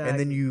craft, and then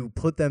Exactly. you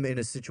put them in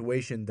a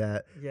situation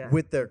that Yeah.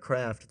 with their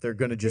craft they're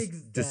gonna just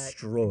Exact-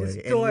 destroy,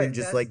 destroy, and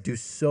just that's- like do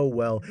so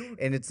well. Dude.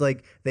 And it's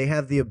like they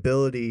have the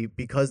ability,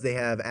 because they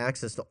have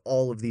access to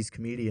all of these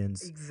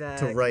comedians,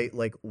 Exactly. to write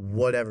like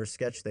whatever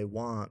sketch they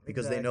want,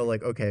 because they know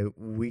Exactly. like, okay,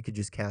 we could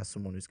just cast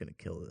someone who's gonna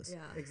kill this. Yeah.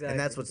 Exactly. And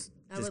that's what's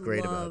I just would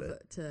great love about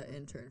it. to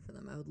intern for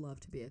them. I would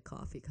love to be a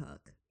coffee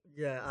cuck.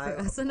 Yeah.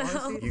 for SNL.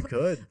 honestly, You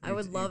could. I You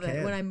would you love it.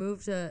 can. When I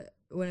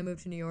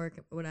moved to New York,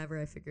 whenever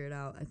I figure it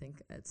out, I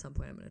think at some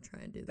point I'm gonna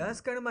try and do that.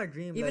 that's kind of my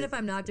dream. Even like, if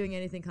I'm not doing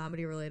anything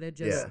comedy related,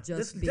 Yeah. just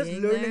Just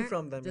being learning there,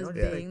 from them, you just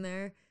know, just being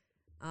there,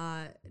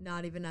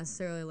 not even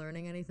necessarily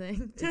learning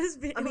anything.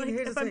 Just being I mean, like,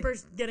 here's if the I'm thing.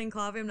 getting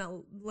coffee, I'm not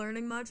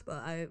learning much, but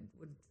I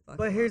would.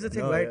 But here's the love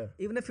thing, No, right? yeah.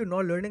 Even if you're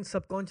not learning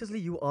subconsciously,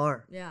 you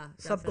are. it. Yeah,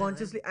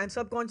 Subconsciously and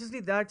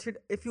subconsciously, that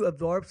shit, if you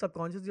absorb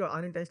subconsciously or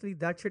unintentionally,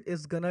 that shit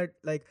is gonna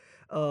like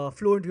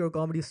flow into your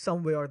comedy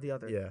some way or the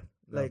other. Yeah,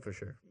 no, like, for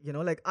sure. You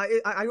know, like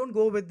I don't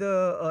go with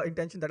the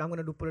intention that I'm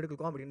gonna do political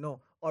comedy, no,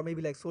 or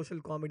maybe like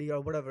social comedy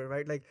or whatever,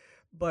 right? Like,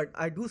 but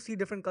I do see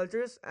different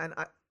cultures, and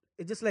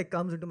it just like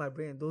comes into my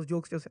brain. Those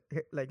jokes just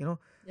hit, like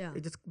Yeah.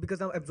 it just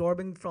because I'm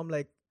absorbing from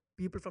like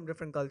people from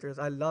different cultures.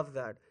 I love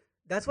that.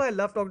 That's why I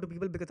love talking to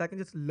people because I can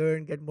just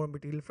learn, get more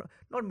material from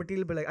not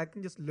material, but like I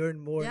can just learn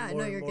more. Yeah, and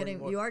more no, and you're more and getting,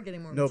 more. you are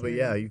getting more. No, but yeah,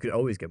 material. you could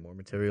always get more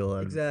material out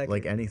of Exactly.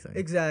 like anything.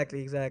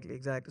 Exactly.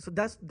 So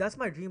that's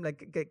my dream.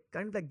 Like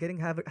kind of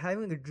like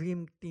having a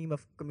dream team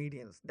of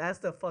comedians. That's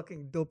the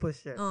fucking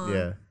dopest shit.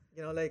 Yeah.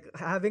 You know, like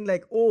having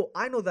like,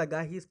 I know that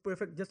guy. He's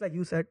perfect. Just like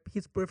you said,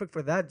 he's perfect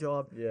for that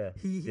job. Yeah.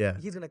 He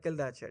he's gonna kill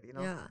that shit. You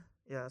know. Yeah.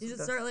 Yeah. You so should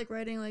that- start like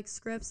writing like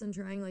scripts and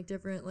trying like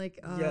different like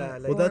Yeah,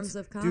 like- Well, forms that's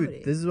of comedy.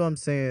 dude. This is what I'm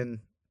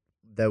saying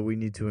that we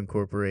need to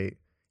incorporate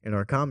in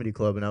our comedy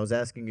club. And I was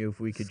asking you if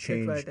we could script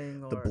change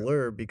writing the or-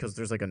 blurb, because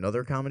there's like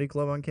another comedy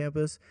club on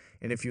campus,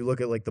 and if you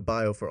look at like the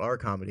bio for our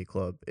comedy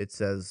club, it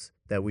says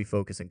that we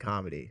focus in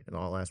comedy in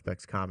all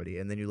aspects comedy,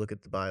 and then you look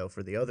at the bio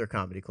for the other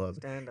comedy club,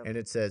 stand up. and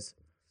it says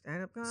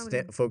Stand up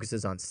comedy.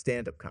 focuses on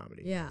stand-up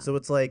comedy. Yeah. So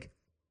it's like,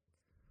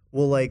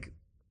 well, like,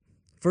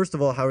 first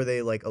of all, how are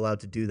they like allowed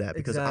to do that?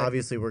 Because Exactly.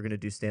 obviously we're gonna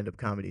do stand-up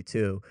comedy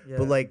too. Yeah.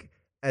 But like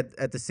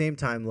at the same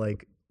time,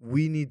 like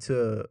we need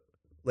to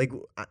like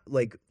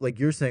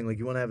you're saying, like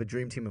you want to have a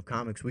dream team of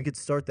comics. We could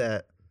start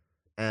that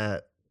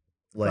at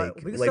like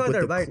we can like start with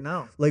that the right cl-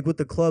 now. like with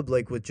the club,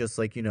 like with just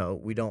like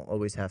we don't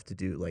always have to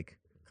do like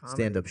Comedy.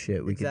 stand-up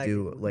shit. We Exactly. could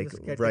We do can like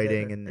just get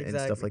writing together. and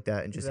stuff Exactly. like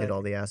that, and just hit all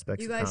Exactly. the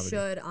aspects You of guys comedy.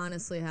 should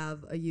honestly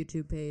have a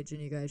YouTube page,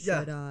 and you guys Yeah.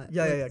 should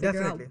Yeah, figure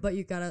definitely. out. But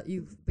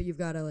you've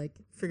gotta like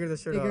Figure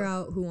this shit figure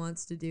out who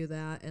wants to do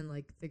that, and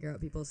like figure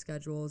out people's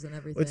schedules and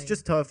everything. Well, it's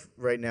just tough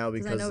right now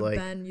because I because know like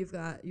Ben, you've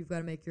got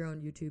to make your own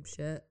YouTube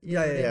shit. You Yeah,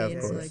 know yeah, what yeah, I of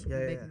mean? So course. like Yeah,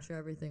 yeah, making yeah. sure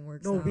everything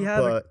works. No, out. we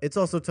have but it's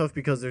also tough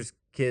because there's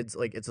kids,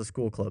 like it's a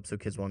school club, so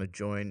kids want to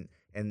join,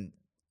 and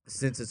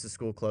since it's a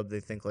school club, they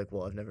think like,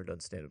 well, I've never done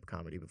stand-up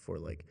comedy before,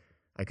 like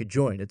I could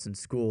join. It's in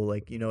school,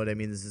 like you know what I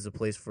mean. This is a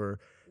place for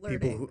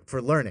people Learning.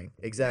 for learning,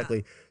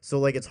 exactly. So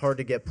like it's hard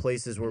to get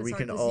places where And we it's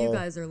can hard 'cause all. you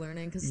guys are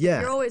learning because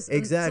Yeah, you're always something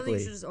exactly. you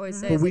should just always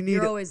say But is, we like,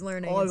 you're need- always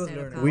learning. in always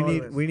stand-up learning. we comedy.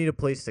 need Always. we need a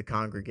place to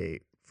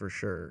congregate for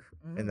sure,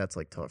 Mhm. and that's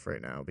like tough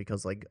right now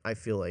because like I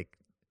feel like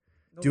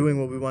No, doing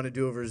what we want to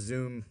do over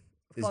Zoom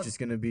is Fuck- just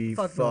gonna be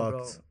Fuck no,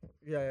 bro. fucked.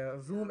 Yeah.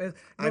 Zoom is.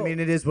 I no, mean,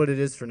 it is what it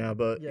is for now,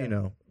 but Yeah. you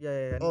know,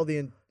 Yeah.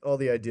 all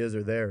the ideas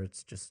are there.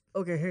 It's just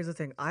Okay, here's the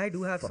thing. I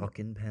do have some.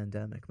 fucking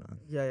pandemic, man.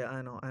 Yeah.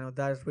 I know.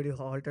 That has really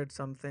halted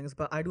some things,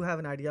 but I do have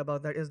an idea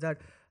about that. Is that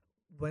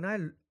when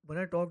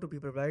I talk to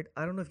people, right?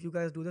 I don't know if you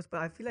guys do this, but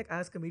I feel like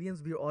as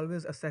comedians, we're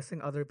always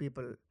assessing other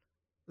people.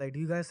 Like, do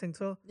you guys think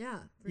so? Yeah,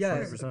 for Yeah,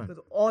 sure. 100%.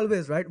 because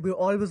always, right? We're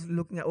always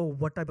looking at, oh,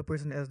 what type of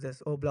person is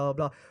this? Oh, blah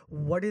blah blah.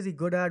 What is he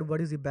good at?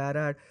 What is he bad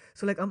at?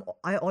 So like,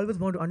 I always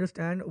want to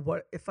understand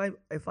what if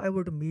I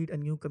were to meet a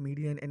new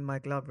comedian in my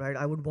club, right?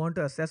 I would want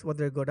to assess what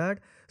they're good at.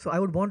 So I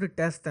would want to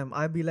test them.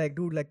 I'd be like,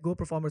 dude, like go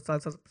perform at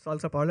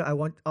salsa parlor. I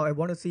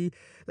want to see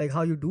like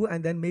how you do,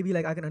 and then maybe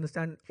like I can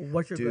understand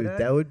what you're Dude, good at.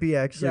 that would be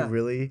actually Yeah.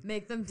 really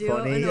Make them do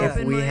funny an if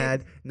open we mic.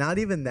 had not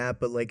even that,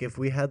 but like if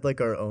we had like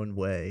our own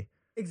way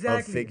of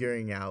exactly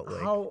figuring out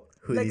like how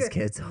who like these a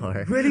kids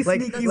are. really like,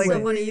 sneaky That's way.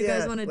 so funny. You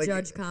guys yeah, want to like,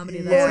 judge comedy.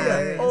 yeah. That's Oh, yeah.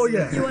 hilarious. Oh,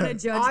 yeah. You want to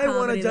judge I wanna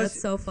comedy. judge-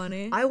 That's so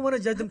funny. I want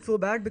to judge them so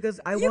bad because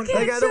I You want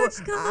can't I don't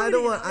judge want, I comedy,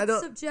 don't want, though. I It's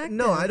don't. subjective.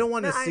 No, I don't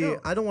want to No, I see. know.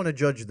 I don't want to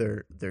judge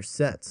their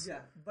sets. Yeah,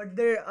 but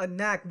they're a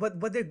knack.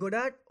 What they're good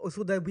at,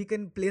 so that we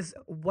can place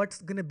what's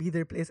gonna be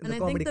their place in And the I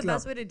comedy think the club.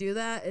 best way to do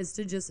that is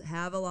to just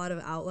have a lot of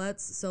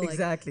outlets. So like,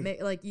 Exactly.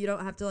 like you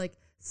don't have to like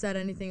set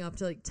anything up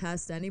to like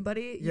test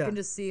anybody. You Yeah. can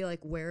just see like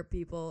where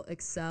people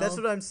excel. That's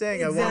what I'm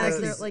saying. Exactly.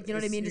 I want Like, you know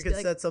what I mean? You Just be could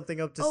like, set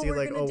something up to oh, see we're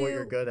like, gonna oh, what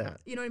you're do- good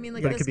at. You know what I mean?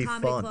 Like That this could be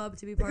comedy fun. club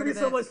to be It part could be of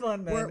so it. much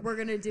fun, man. We're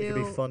gonna do.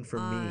 could be fun for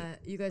me.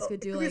 You guys could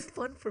do it could like be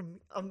fun for me.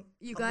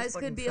 you I'm guys just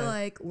could fucking be fan.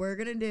 like, we're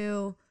gonna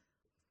do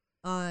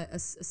a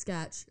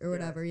sketch or Yeah.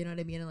 whatever, you know what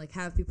I mean, and like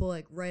have people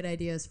like write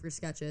ideas for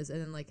sketches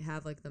and then like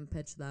have like them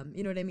pitch them,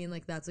 you know what I mean,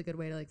 like that's a good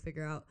way to like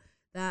figure out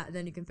that, and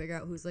then you can figure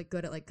out who's like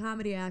good at like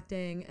comedy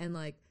acting and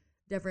like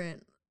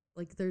different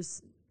like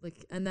there's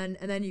like and then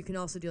you can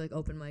also do like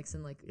open mics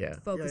and like Yeah.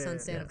 focus Yeah, on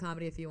yeah, stand-up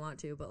comedy if you want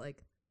to, but like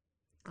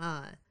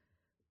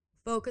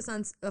focus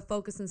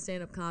on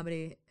stand-up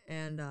comedy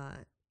and I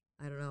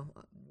don't know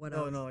what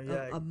Oh, else. no,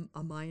 yeah.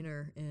 A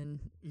minor in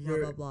blah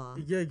You're- blah blah.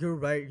 Yeah, you're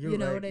right. You're You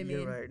know right. what I You're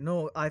mean? right.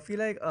 No, I feel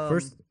like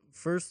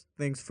First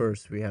things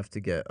first, we have to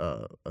get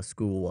a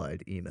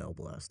school-wide email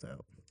blast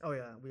out. Oh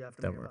yeah, we have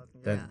to Then make it we're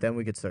happen. then Yeah. then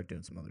we could start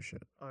doing some other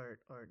shit. Alright,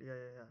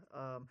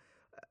 yeah.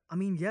 I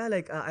mean, yeah,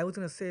 like I was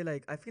gonna say,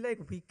 like I feel like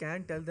we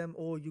can tell them,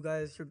 oh, you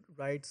guys should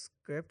write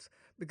scripts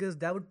because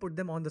that would put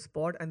them on the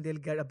spot and they'll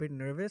get a bit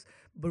nervous.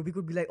 But we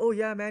could be like, oh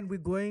yeah, man, we're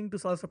going to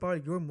Salsa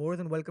Park. You're more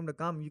than welcome to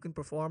come. You can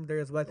perform there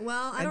as well.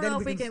 Well, I And don't then know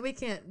if we we can can. We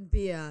can't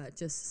be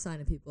just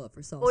signing people up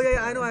for salsa. Oh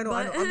yeah, I party, know.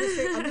 but-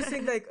 I'm just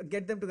saying, like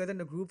get them together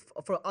in a group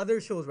for other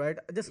shows, right?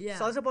 Just Yeah.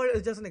 Salsa Party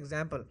is just an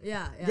example.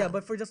 yeah, Yeah,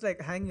 but for just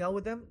like hanging out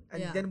with them,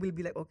 and Yeah. then we'll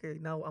be like, okay,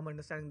 now I'm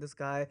understanding this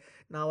guy.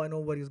 Now I know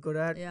what he's good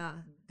at. yeah,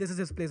 This is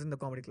his place in the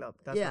comedy club.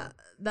 That's yeah. all.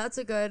 That's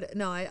a good.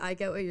 No, I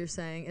get what you're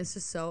saying. It's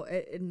just so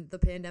the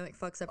pandemic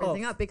fucks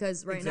everything up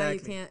because right now you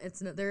exactly.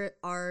 can't. There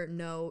are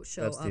no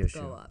show That's the up issue.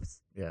 go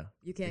ups. Yeah.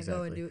 You can't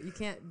go and Exactly. do. You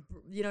can't.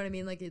 You know what I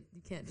mean? Like you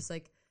can't just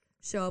like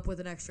show up with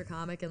an extra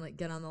comic and like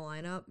get on the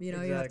lineup. You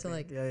know, you have to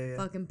Exactly. like Yeah.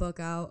 fucking book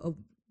out a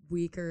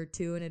week or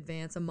two in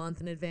advance, a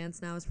month in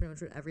advance. Now is pretty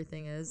much what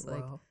everything is.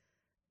 Wow.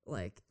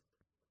 Like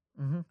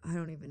Mm-hmm. I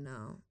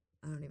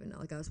don't even know.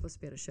 Like I was supposed to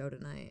be at a show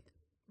tonight.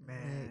 Man,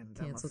 And I that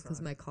must canceled because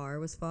suck. my car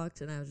was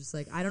fucked, and I was just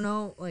like, I don't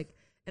know, like,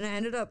 and I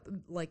ended up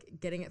like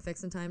getting it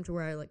fixed in time to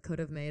where I like could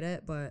have made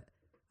it, but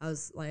I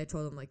was like, I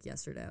told them like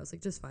yesterday, I was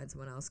like, just find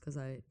someone else because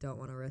I don't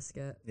want to risk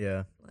it.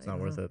 Yeah. It's not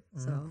Like, worth it.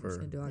 So I'm For- just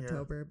gonna do Yeah.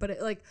 October, but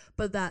it like,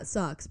 but that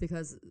sucks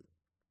because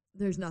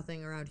there's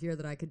nothing around here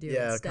that I could do.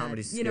 Yeah, instead.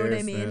 comedy's You know what I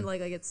scarce, mean? man.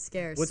 Like it's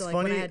scarce. What's so like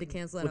when I funny- had to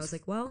cancel it, I what's was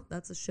like, well,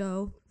 that's a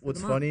show. for What's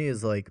the month. funny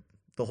is like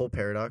the whole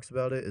paradox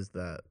about it is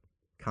that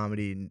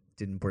comedy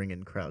didn't bring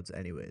in crowds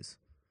anyways.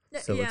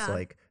 So it's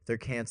like they're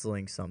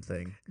canceling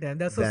something Damn,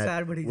 that's so that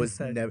sad what he was just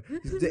said. never.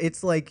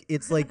 It's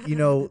like you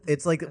know,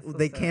 it's like That's so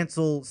they sad.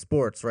 cancel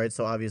sports, right?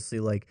 So obviously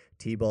like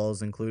T-ball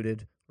is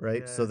included,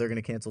 right? So Yeah. they're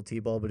gonna cancel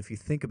T-ball. But if you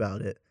think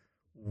about it,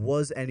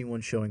 was anyone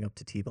showing up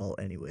to T-ball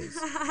anyways?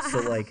 So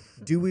like,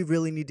 do we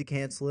really need to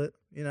cancel it?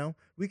 You know,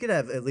 we could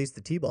have at least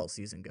the T-ball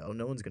season go.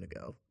 No one's gonna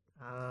go.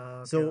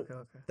 Okay, So- okay.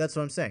 That's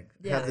what I'm saying.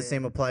 Yeah. Have the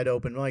same apply to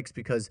open mics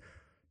because,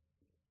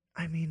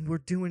 I mean, we're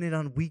doing it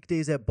on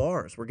weekdays at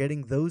bars. We're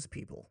getting those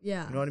people.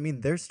 Yeah. You know what I mean?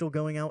 They're still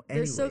going out They're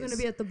anyways. still gonna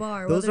be at the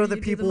bar. Those whether are the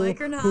you do people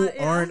mic or not, who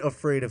yeah. aren't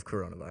afraid of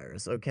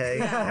coronavirus, okay?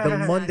 Yeah, The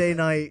Monday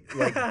night exactly.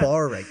 like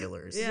bar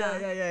regulars. Yeah.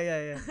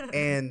 Yeah.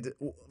 And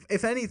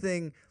if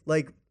anything,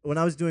 like when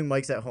I was doing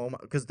mics at home,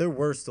 because there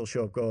were still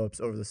show up go ups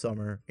over the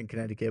summer in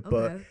Connecticut,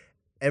 but Okay.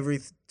 every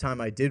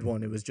time I did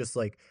one, it was just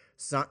like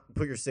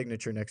put your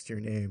signature next to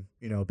your name.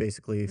 You know,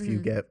 basically, if you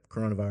Mhm. get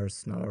coronavirus,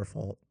 it's not our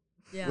fault.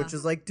 Yeah. Which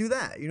is like, do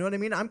that. You know what I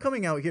mean? I'm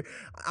coming out here.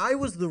 I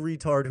was the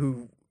retard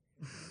who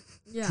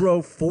yeah.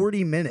 drove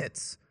 40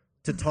 minutes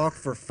to talk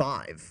for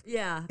 5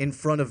 Yeah. in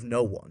front of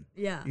no one.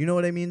 Yeah. You know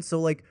what I mean? So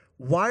like,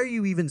 why are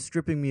you even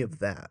stripping me of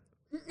that?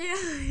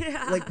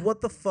 Yeah. Like,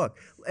 what the fuck?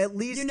 At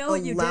least know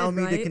what you allow did,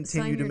 me right? to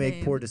continue Sign to your make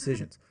name. poor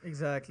decisions.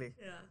 Exactly.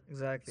 Yeah.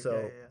 Exactly.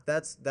 So yeah.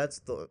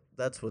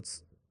 that's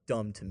what's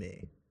dumb to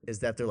me. is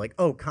that they're like,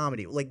 oh,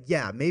 comedy. Like,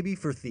 yeah, maybe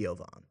for Theo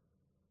Von.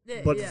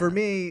 Yeah, But yeah. for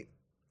me,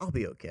 I'll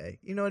be okay.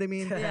 You know what I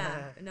mean?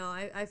 Yeah, no,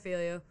 I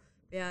feel you.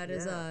 Yeah, it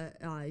is.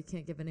 Yeah. You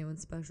can't give anyone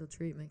special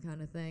treatment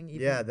kind of thing.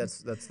 Yeah, that's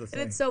the And thing.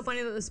 it's so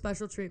funny that the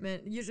special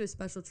treatment, usually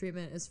special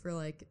treatment is for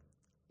like,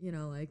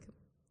 like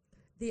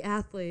the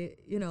athlete,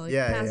 like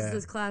Yeah, passes yeah.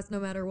 his class no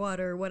matter what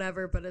or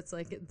whatever, but it's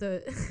like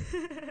the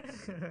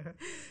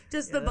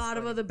just Yeah, the that's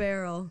bottom funny. of the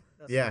barrel.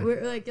 Yeah.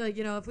 We're like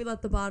if we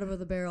let the bottom of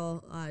the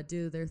barrel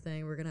do their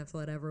thing, we're gonna have to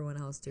let everyone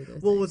else do their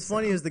thing. Well, what's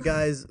funny so. is the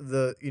guys,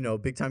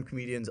 big time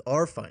comedians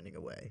are finding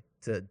a way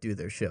to do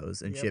their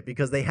shows and Yep. shit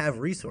because they have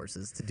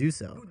resources to do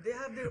so. Dude, they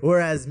have their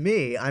Whereas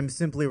me, I'm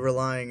simply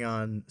relying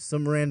on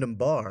some random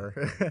bar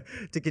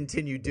to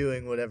continue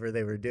doing whatever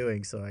they were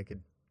doing so I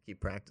could keep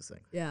practicing.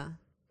 Yeah.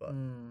 But,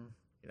 Mm.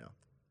 you know,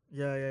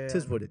 Yeah.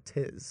 tis what it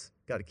is.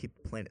 Got to keep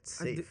the planet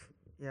And the- safe.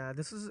 Yeah,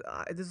 this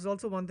is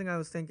also one thing I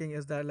was thinking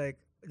is that like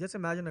just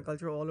imagine a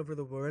culture all over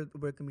the world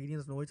where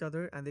comedians know each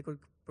other and they could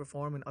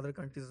perform in other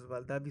countries as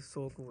well. That'd be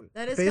so cool.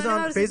 That is kind of how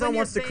Faison it is when Faison you're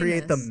wants to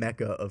create the famous.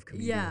 mecca of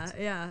comedians.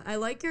 Yeah. I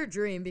like your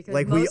dream because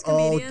Like, we most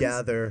all comedians,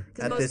 gather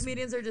 'cause at most this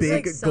comedians are just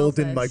big like golden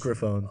selfish.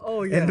 microphone.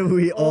 Oh yeah. And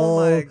we oh all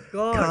my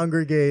god.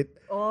 congregate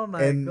oh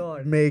my and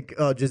god. make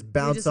just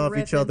bounce just off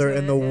riff each other into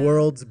in the it, yeah.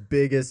 world's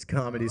biggest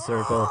comedy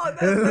circle. Oh,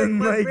 that's like And,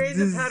 my brain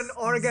just had an just-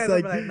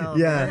 orgasm right now,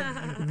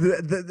 Yeah,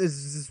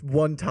 there's just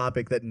one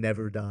topic that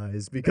never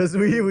dies because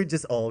we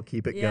just all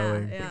keep it Yeah,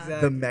 going. yeah.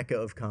 Exactly. The mecca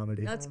of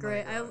comedy. That's Oh my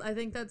great. God. I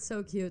think that's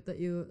so cute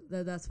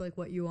that that's like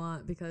what you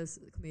want because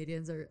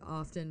comedians are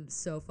often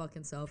so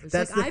fucking selfish.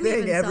 That's like, the I'm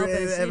thing. even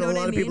selfish. You know a what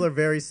lot I of people mean? are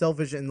very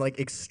selfish and like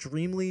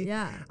extremely.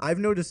 Yeah. I've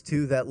noticed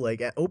too that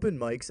like at open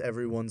mics,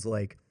 everyone's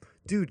like,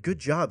 "Dude, good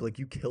job! Like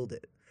you killed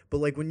it." But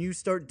like when you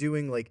start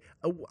doing like,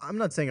 I'm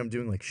not saying I'm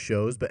doing like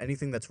shows, but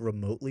anything that's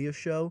remotely a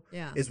show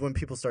Yeah. is when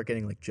people start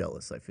getting like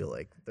jealous. I feel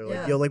like they're Yeah.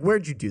 like, "Yo, like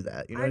where'd you do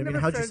that? You know I what I mean? never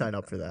How'd you felt- sign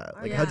up for that?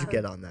 I Like never how'd you felt-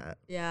 get on that?"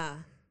 Yeah.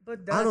 But I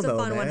that's don't That's know, a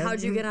fun one. man.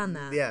 How'd you get on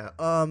that?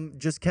 Yeah,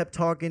 just kept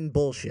talking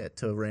bullshit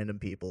to random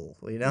people.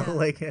 You know, Yeah.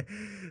 like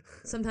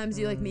Sometimes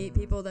you like meet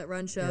people that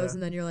run shows Yeah.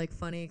 and then you're like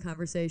funny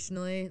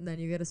conversationally and then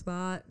you get a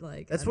spot.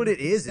 Like that's I what don't it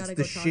know, you is. just It's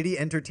gotta the go talk- shitty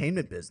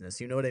entertainment business.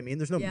 You know what I mean?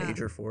 There's no Yeah.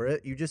 major for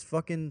it. You just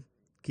fucking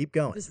keep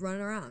going. Just run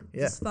around.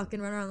 Yeah. Just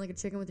fucking run around like a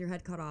chicken with your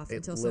head cut off It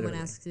until someone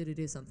literally- asks you to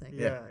do something.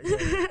 yeah.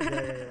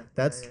 Yeah.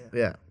 That's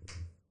yeah.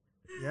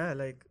 yeah.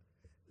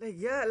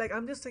 Yeah, like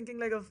I'm just thinking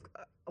like of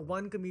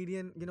one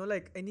comedian,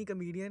 like any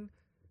comedian.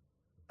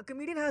 A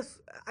comedian has,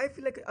 I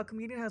feel like a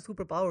comedian has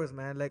superpowers,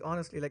 man. Like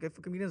honestly, like if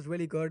a comedian is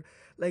really good,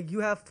 like you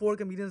have 4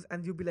 comedians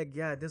and you'll be like,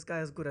 yeah, this guy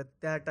is good at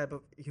that type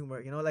of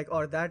humor, like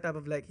or that type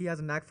of like he has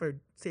a knack for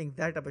saying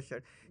that type of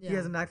shit. He Yeah.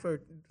 has a knack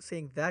for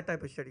saying that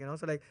type of shit,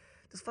 So like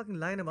just fucking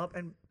line them up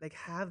and like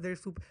have their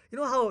super. You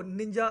know how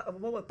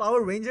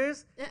Power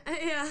Rangers.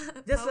 Yeah.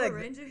 Just Power like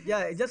Rangers.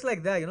 yeah, just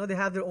like that, they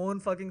have their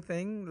own fucking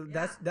thing.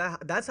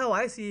 That's how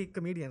I see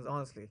comedians,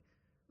 honestly.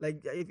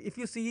 Like if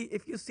you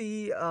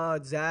see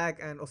Zach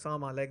and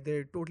Osama, like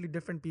they're totally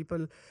different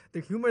people.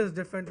 Their humor is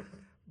different,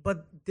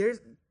 but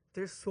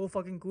they're so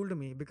fucking cool to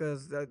me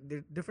because they're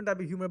different type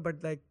of humor.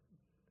 But like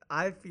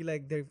I feel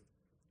like they're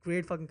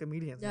great fucking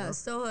comedians. Yeah, it's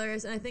so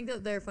hilarious. And I think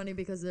that they're funny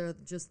because they're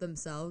just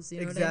themselves, you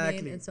know what I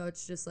Exactly. mean? And so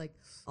it's just like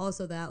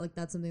also that, like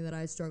that's something that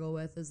I struggle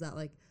with is that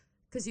like,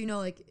 cause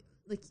like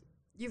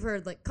you've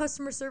heard like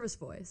customer service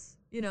voice,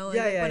 like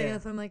Yeah, running yeah.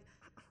 up, I'm like,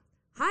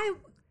 hi.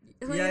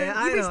 Like, Yeah,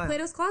 I you reached know.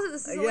 Plato's Closet.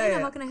 This is Yeah, Elena. yeah.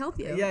 How can I help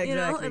you? Yeah, You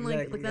know, exactly, and like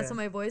exactly, that's yeah. how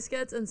my voice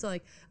gets. And so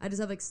like I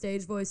just have like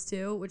stage voice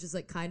too, which is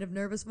like kind of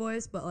nervous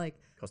voice, but like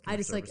Customer I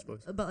just like,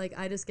 service voice. but like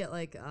I just get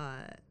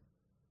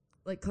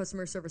like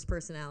customer service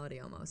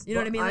personality almost. You know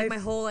But what I mean? Like my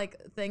I've- whole like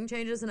thing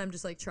changes, and I'm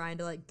just like trying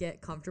to like get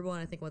comfortable.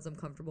 And I think once I'm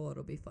comfortable,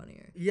 it'll be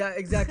funnier. Yeah,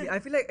 exactly. I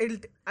feel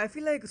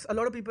like a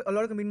lot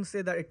of comedians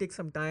say that it takes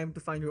some time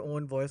to find your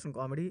own voice in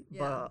comedy.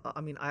 Yeah. But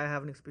I mean, I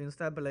haven't experienced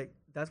that, but like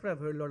that's what I've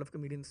heard a lot of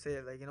comedians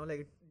say. Like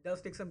like it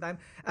does take some time.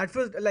 At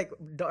first, like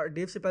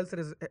Dave Chappelle said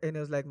in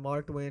his like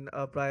Mark Twain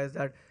prize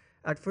that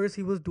at first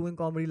he was doing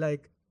comedy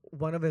like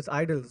one of his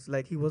idols.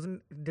 Like he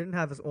didn't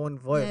have his own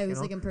voice. Yeah, it was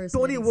you like know?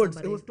 impersonating Tony Woods.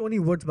 somebody. It was Tony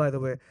Woods, by the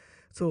way.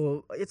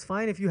 So it's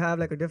fine if you have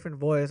like a different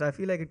voice. I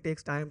feel like it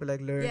takes time to like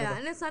learn. Yeah, about-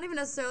 and it's not even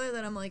necessarily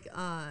that I'm like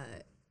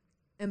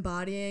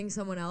embodying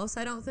someone else.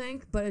 I don't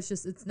think, but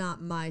it's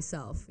not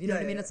myself. You know Yeah,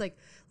 what I mean? yeah, It's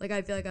like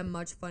I feel like I'm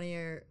much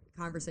funnier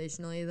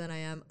conversationally than I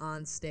am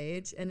on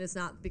stage, and it's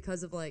not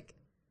because of like.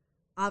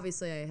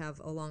 Obviously, I have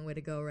a long way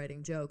to go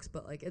writing jokes,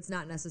 but like it's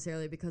not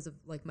necessarily because of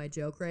like my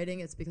joke writing.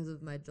 It's because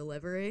of my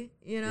delivery,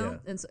 Yeah.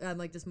 And so I'm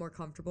like just more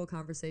comfortable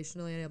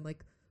conversationally, and I'm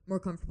like more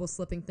comfortable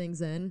slipping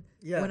things in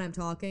Yeah. when I'm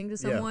talking to of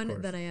someone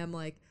course. than I am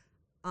like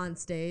on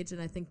stage.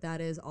 And I think that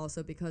is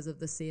also because of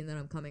the scene that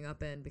I'm coming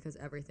up in, because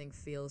everything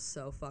feels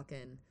so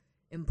fucking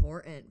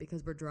important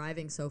because we're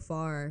driving so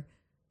far,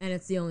 and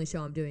it's the only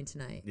show I'm doing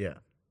tonight, Yeah.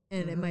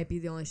 and it might be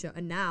the only show,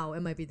 and now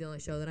it might be the only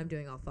show that I'm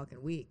doing all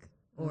fucking week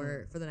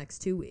or for the next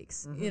 2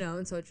 weeks,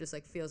 and so it just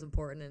like feels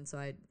important, and so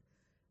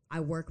I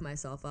work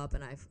myself up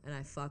and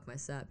I fuck my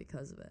set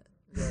because of it.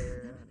 Yeah.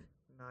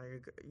 No, you're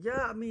good.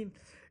 Yeah, I mean,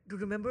 Do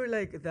you remember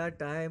like that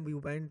time we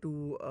went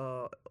to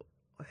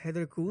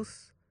Heather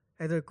Coos?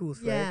 Heather Coos,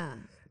 right? Yeah.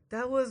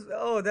 That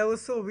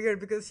was so weird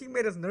because she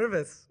made us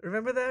nervous.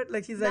 Remember that?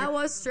 Like she's like, That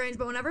was strange,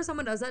 but whenever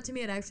someone does that to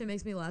me, it actually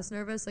makes me less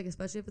nervous. Like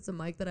especially if it's a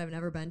mic that I've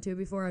never been to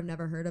before, I've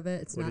never heard of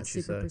it. It's What not did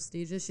she super say?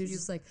 prestigious. She was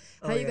just like,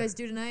 "How Oh, you yeah. guys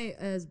do tonight?"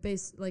 As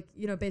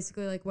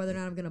basically like whether or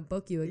not I'm gonna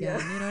book you again.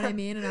 Yeah. You know what I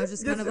mean? And I was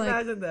just just kind of like,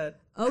 imagine that.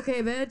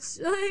 "Okay, bitch."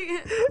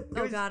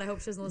 Like, oh god, I hope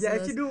she doesn't listen Yeah,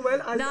 to if this. you do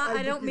well, I'll Nah, I'll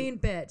I don't book you. mean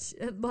bitch,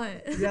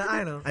 but Yeah,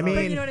 I know. I but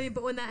mean- you know what I mean.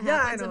 But when that Yeah, I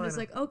happens, know, I'm I just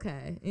know. like,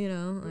 okay, you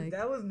know, like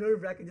That was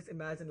nerve wracking. Just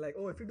imagine, like,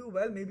 oh, if you do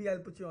well, maybe I'll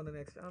put you on the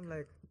next. I'm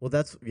like, Well,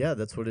 that's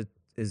what it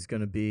is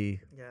gonna be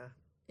yeah,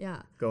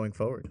 yeah. going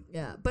forward.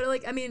 Yeah, but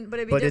like I mean, but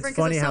it'd be But it's different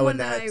 'cause funny if how someone in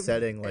that I,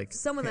 setting, if like,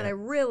 someone that yeah. I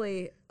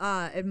really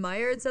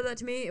admired said that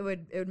to me, it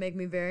would make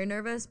me very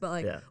nervous. But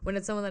like Yeah. when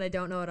it's someone that I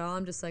don't know at all,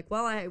 I'm just like,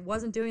 well, I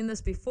wasn't doing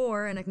this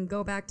before, and I can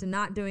go back to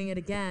not doing it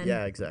again.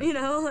 Yeah, exactly. You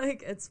know,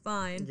 like it's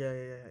fine.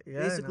 yeah.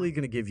 Basically,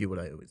 gonna give you what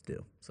I always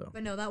do. So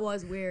But no, that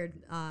was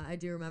weird. I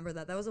do remember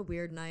that. That was a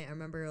weird night. I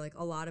remember like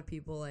a lot of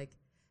people like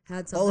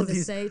had All something of to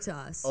these- say to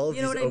us. all of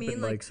you know these what I open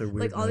mean? Like, mics are weird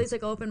like all these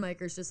nights. like open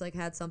micers just like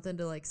had something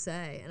to like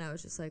say, and I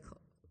was just like,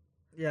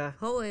 yeah,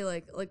 holy,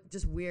 like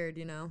just weird,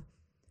 you know?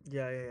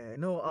 yeah.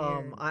 No,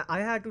 Weird. I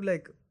had to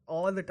like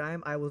all the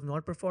time. I was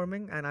not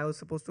performing, and I was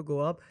supposed to go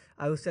up.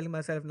 I was telling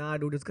myself, nah,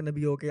 dude, it's gonna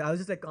be okay. I was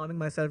just like calming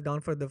myself down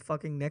for the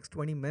fucking next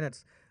 20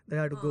 minutes that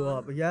I had to go Aw.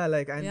 up. Yeah,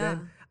 like, and Yeah.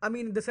 then I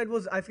mean, the set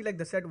was. I feel like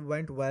the set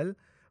went well,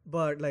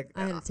 but like,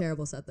 I had a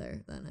terrible set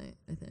there that night,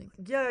 I think.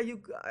 yeah,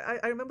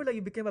 I remember like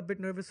you became a bit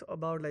nervous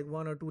about like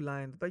one or two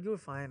lines, but you were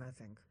fine, I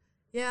think.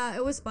 Yeah,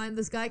 it was fine.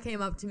 This guy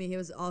came up to me. He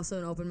was also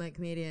an open mic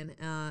comedian,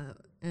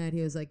 and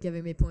he was like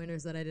giving me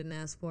pointers that I didn't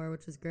ask for,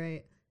 which was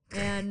great.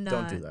 And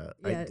don't do that.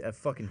 Yeah, I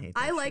fucking hate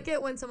that. I like shit.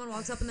 it when someone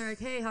walks up and they're like,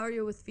 "Hey, how are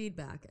you with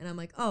feedback?" And I'm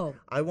like, "Oh,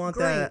 I want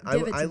Great, that.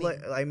 give it to I me.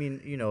 like. I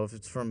mean, you know, if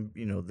it's from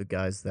the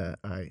guys that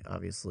I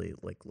obviously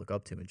like look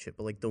up to and shit,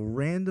 but like the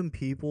random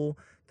people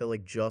that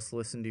like just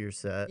listen to your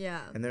set,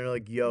 yeah." and they're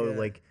like, "Yo, Yeah.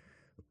 like,"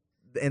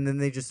 and then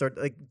they just start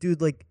like, "Dude,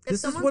 like If this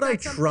is someone's what I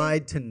got something-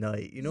 tried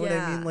tonight." You know what I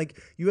Yeah. mean?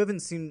 Like you haven't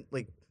seen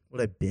like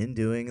what I've been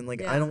doing, and like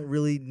I Yeah. don't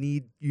really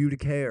need you to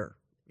care.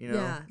 You know,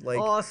 Yeah. like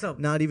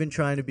Awesome. not even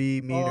trying to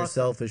be mean or Awesome.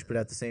 selfish, but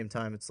at the same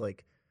time, it's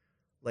like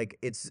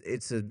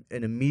it's an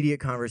immediate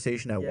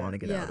conversation I Yeah. want to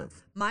get Yeah. out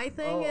of. My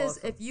thing Oh, is,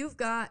 awesome.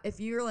 if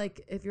you're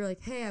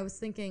like, "Hey, I was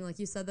thinking," like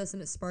you said this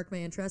and it sparked my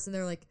interest, and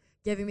they're like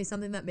giving me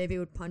something that maybe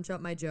would punch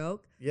up my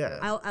joke. Yeah.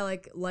 I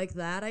like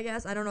that, I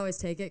guess. I don't always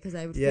take it because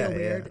I would Yeah, feel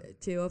yeah. weird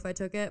too if I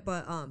took it.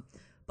 But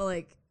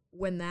like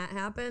when that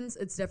happens,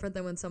 it's different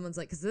than when someone's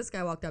like, because this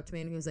guy walked up to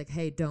me and he was like,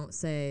 "Hey, don't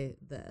say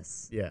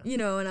this." Yeah. You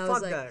know, and I was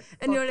Fuck like, that.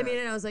 and you know Fuck what I mean?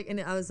 that. And I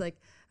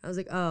was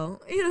like, oh,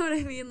 you know what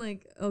I mean?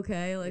 Like,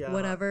 okay, like Yeah.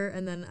 whatever.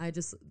 And then I Who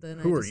just are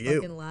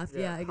you? fucking left.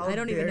 Yeah, Yeah, how I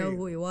don't even dare know you.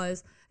 who he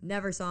was.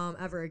 Never saw him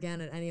ever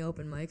again at any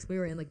open mics. We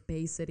were in like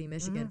Bay City,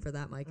 Michigan Mm-hmm. for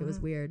that mic. It was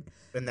weird.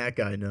 And that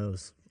guy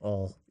knows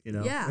all, you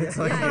know. Yeah, It's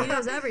like- yeah, he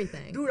knows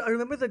everything. Dude, I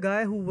remember the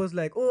guy who was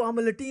like, "Oh, I'm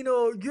a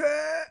Latino."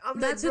 Yeah, I'm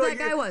That's like, who bro, that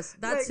guy you- was.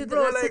 That's like, who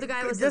bro, that's who the like,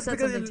 guy was that Just said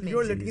because something to me.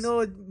 you're Jeez.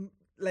 Latino,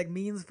 like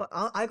means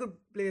I could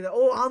play the.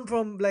 Oh, I'm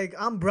from like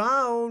I'm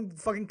brown.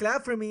 Fucking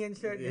clap for me and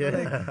shit. You know,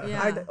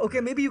 Yeah. like, Yeah.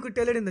 okay, maybe you could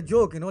tell it in the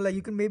joke. You know, like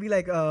you can maybe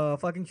like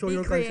fucking show Be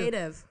your culture.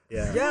 creative.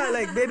 Yeah. Yeah,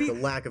 like maybe. The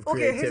lack of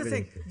Okay, here's the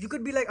creativity. thing. You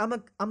could be like, I'm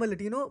a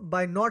Latino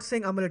by not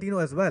saying I'm a Latino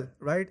as well,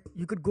 right?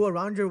 You could go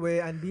around your way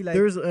and be like,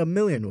 There's a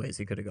million ways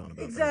he could have gone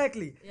about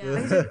exactly. Yeah. And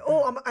he said,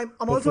 oh, I'm that.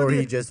 also Before the,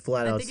 he just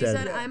flat I out think he said,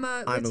 said, "I'm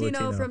a I'm a Latino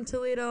Latino. from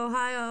Toledo,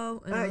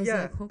 Ohio." And I was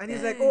yeah, like, okay. and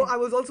he's like, oh, I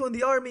was also in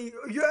the army.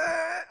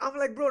 Yeah, I'm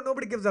like, bro,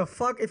 nobody gives a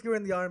fuck if you're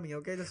in the army.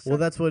 Okay, just well, shut-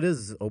 that's what it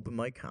is open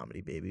mic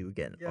comedy, baby. We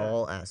get Yeah.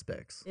 all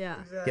aspects. yeah.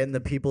 exactly. Getting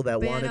the people that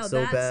But yeah, want no, it so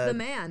that's bad. the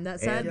man that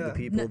said, and the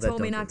people that that told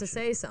me don't not to give a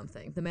say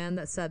something. The man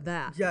that said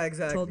that Yeah,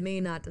 exactly. told me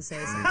not to say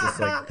shit. something. You're just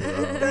like,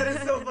 bro. that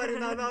is so funny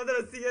now that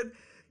I see it. You're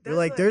That's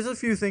like, why- there's a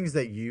few things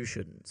that you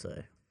shouldn't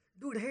say.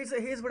 dude,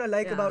 here's what I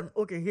like Yeah. about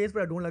here's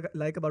what I don't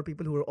like about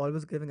people who are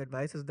always giving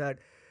advice is that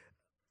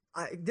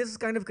this is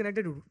kind of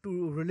connected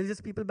to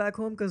religious people back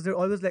home because they're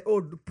always like,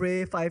 oh,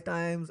 pray 5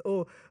 times,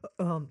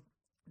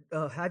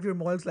 have your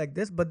morals like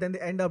this, but then they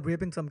end up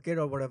raping some kid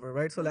or whatever,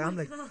 right? So like I'm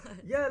like,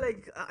 yeah,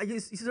 like you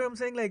see what I'm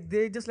saying? Like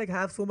they just like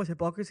have so much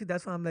hypocrisy.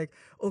 That's why I'm like,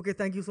 okay,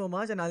 thank you so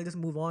much, and I'll just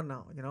move on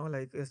now. You know,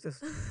 like it's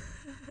just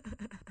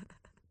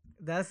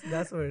that's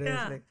what it is.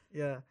 Yeah. Like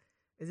yeah,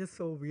 it's just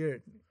so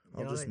weird. you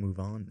I'll know, just like- move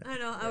on. I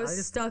know. Yeah, I was I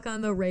just- stuck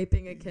on the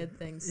raping a kid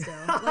thing still.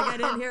 Like I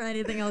didn't hear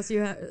anything else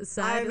you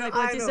said. know, Like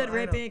once I you know, said I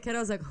raping know. a kid, I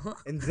was like, huh?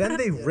 And then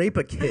they rape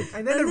a kid.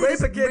 And then Then they they rape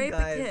a just kid, rape a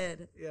guys.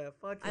 kid. Yeah,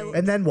 fuck I you.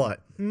 And then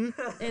what?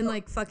 In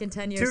like fucking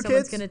 10 years, 2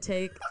 someone's kids? gonna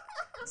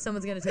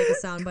take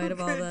a soundbite of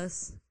all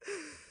this.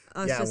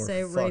 Us Yeah, just we're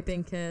say fucked.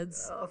 raping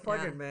kids. Fuck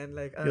Yeah. it, man.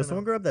 Like, I Yo, don't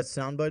someone know. grab that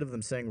soundbite of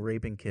them saying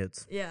raping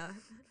kids. Yeah.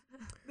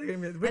 We're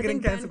getting I getting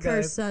think Ben canceled, Kerr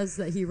guys. says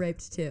that he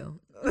raped too.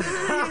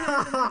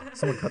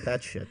 Someone cut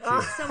that shit.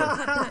 Jeez. Someone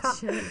cut that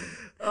shit.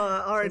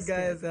 All right, Just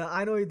guys.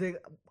 I know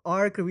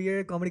our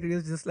comedy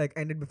careers just like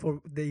ended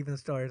before they even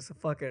started. So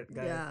fuck it,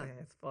 guys. Yeah.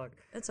 It's fuck.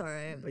 It's all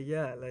right. But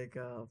yeah, like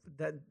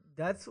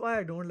that's why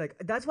I don't like.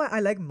 That's why I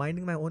like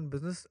minding my own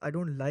business. I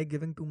don't like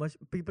giving too much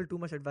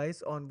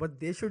advice on what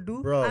they should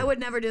do. Bro, I would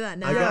never do that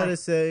now. I gotta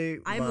say,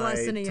 I'm my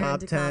less than a year top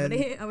into 10,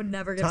 comedy. I would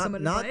never give top,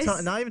 someone not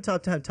advice. not even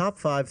top 10, top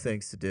 5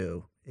 things to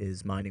do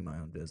is minding my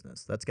own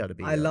business. That's got to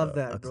be I love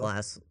that, a bro.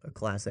 class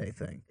A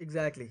thing.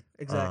 Exactly.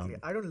 Um,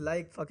 I don't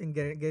like fucking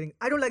getting.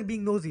 I don't like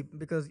being nosy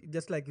because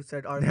just like you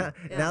said, Arvin. Now,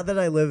 Yeah. now that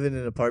I live in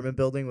an apartment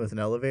building with an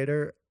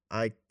elevator,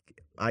 I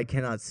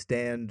cannot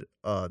stand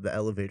the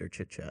elevator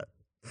chit chat.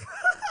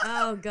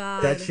 Oh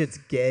God. That shit's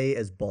gay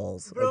as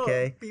balls. Bro,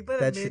 Okay, people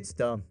have that made- shit's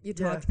dumb. You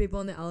Yeah. talk to people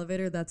in the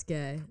elevator. That's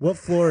gay. What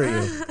floor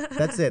are you?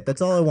 That's it.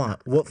 That's all I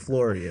want. What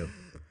floor are you?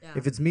 Yeah.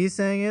 If it's me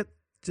saying it,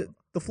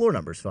 the floor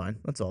number's fine.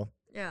 That's all.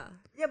 Yeah.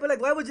 Yeah, but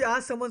like, why would you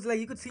ask someone's like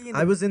you could see in the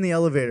I was in the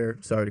elevator.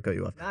 Sorry to cut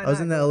you off. Nah, I was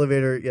nah, in the go.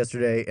 elevator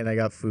yesterday and I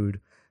got food,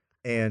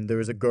 and there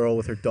was a girl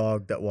with her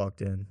dog that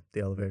walked in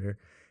the elevator,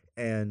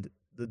 and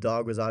the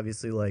dog was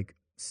obviously like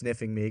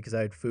sniffing me because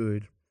I had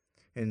food,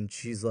 and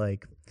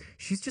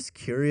she's just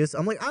curious.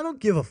 I'm like, I don't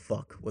give a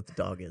fuck what the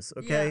dog is.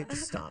 Okay, Yeah.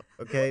 just stop.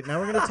 Okay, now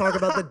we're gonna talk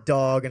about the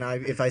dog, and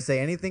if I say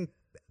anything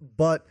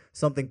but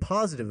something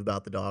positive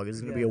about the dog,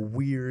 is gonna be Yeah. a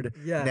weird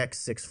Yeah. next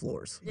 6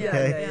 floors. Yeah,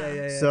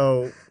 Okay. yeah.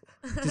 So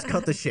just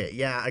cut the shit.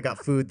 Yeah, I got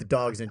food. The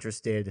dog's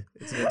interested.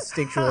 It's an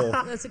instinctual.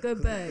 That's a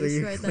good bit. You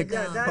should write that Like,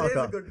 yeah, down. that Fuck is a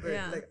off. good bit.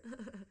 Yeah. Like,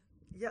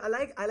 yeah,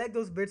 I like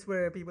those bits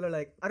where people are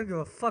like, I don't give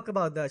a fuck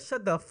about that.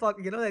 Shut the fuck.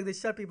 You know, like they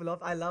shut people off.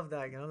 I love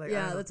that. You know, like I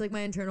Yeah, don't know. that's like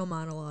my internal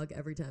monologue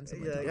every time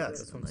someone Yeah, talks Yeah, to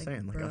that's me. what I'm like,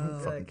 saying. Like, I don't bro.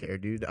 fucking Like, care,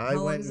 dude. how I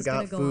long went is and this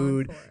gonna got go on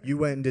food. for? You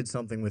went and did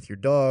something with your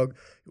dog.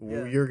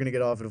 Yeah. You're gonna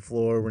get off at the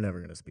floor. We're never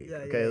gonna speak. Yeah,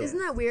 yeah, okay. yeah. Isn't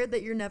that weird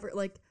that you're never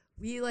like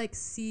we like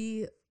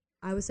see?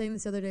 I was saying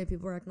this the other day.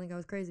 People were acting like I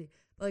was crazy.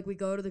 But like we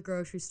go to the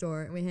grocery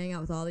store and we hang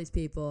out with all these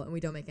people and we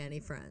don't make any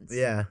friends.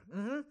 Yeah,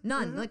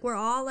 None. Like we're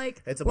all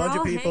like it's a we're bunch of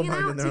all people hanging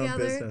out minding their own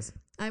together. business.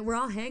 We're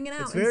all hanging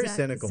out. It's and very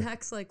cynical.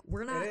 Zach's like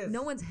we're not. is.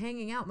 No one's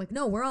hanging out. I'm like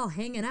no, we're all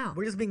hanging out.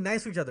 We're just being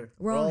nice to each other.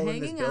 We're We're all all in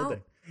this hanging out.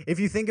 building. If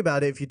you think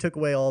about it, if you took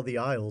away all the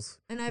aisles,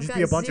 And it'd I've just got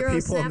be a bunch of zero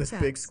people in this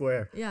big Snapchats.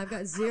 square. Yeah, I've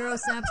got 0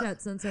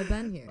 Snapchats since I've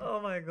been here. Oh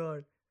my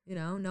god. You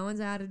know, no one's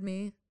added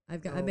me. I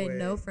No made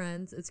no way.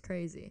 friends. It's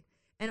crazy.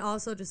 And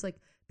also just like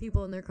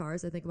people in their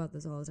cars. I think about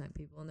this all the time.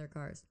 People in their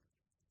cars.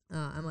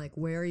 I'm like,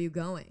 where are you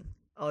going?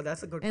 Oh,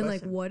 that's a good And like,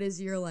 question. what is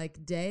your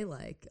like day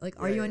like? Like,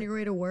 are Yeah, you on yeah. your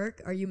way to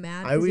work? Are you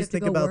mad? 'cause I you always have to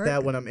think go about that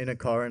work? when I'm in a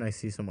car and I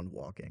see someone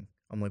walking.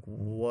 I'm like,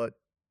 what?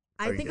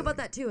 I are you think about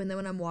doing? that too. And then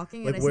when I'm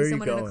walking Like, and I where are see you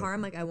someone in a going? car,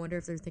 I'm like, I wonder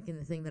if they're thinking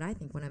the thing that I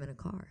think when I'm in a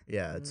car.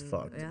 Yeah, it's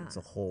fucked. yeah. It's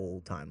a whole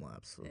time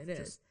lapse. Of It is.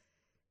 just,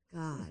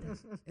 God,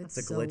 it's It's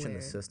a so glitch in the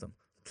weird. system,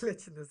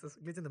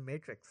 glitch in the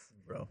matrix.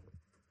 bro.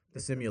 The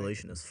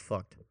simulation is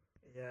fucked.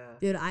 Yeah.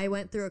 Dude, I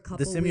went through a couple.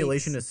 The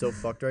simulation weeks, is so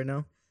fucked right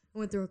now. I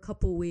went through a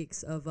couple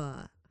weeks of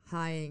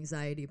high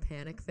anxiety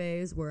panic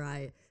phase where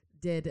I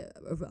did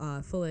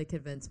fully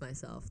convince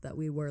myself that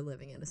we were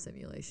living in a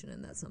simulation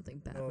and that something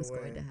bad No was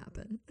going to way.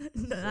 happen.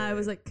 And I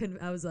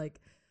was like,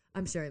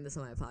 I'm sharing this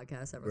on my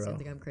podcast. Everyone's gonna Bro.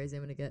 think I'm crazy.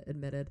 I'm gonna get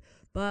admitted,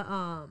 but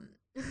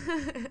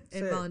it.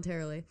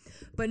 involuntarily.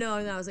 But no,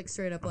 and I was like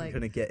straight up I'm like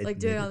gonna get like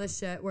doing all admitted. this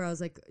shit where I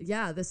was like,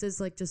 yeah, this is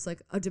like just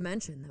like a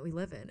dimension that we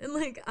live in, and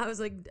like I was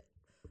like,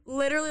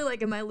 literally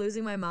like, am I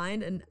losing my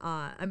mind? And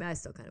I mean, I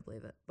still kind of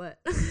believe it, but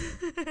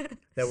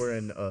that we're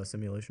in a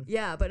simulation.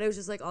 yeah, but it was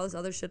just like all this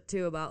other shit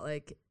too about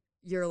like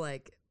you're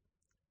like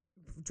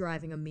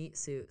driving a meat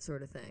suit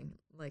sort of thing.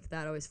 Like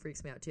that always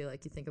freaks me out too.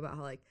 Like you think about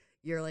how like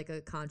you're like a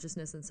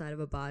consciousness inside of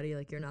a body.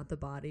 Like you're not the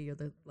body, you're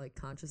the like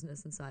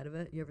consciousness inside of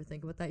it. You ever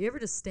think about that? You ever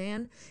just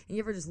stand and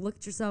you ever just look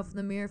at yourself in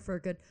the mirror for a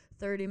good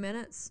 30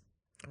 minutes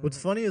What's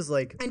funny is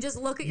like, and just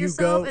look at You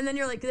yourself go- and then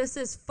you're like, this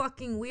is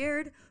fucking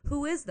weird.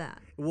 Who is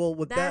that? well,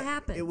 with That that,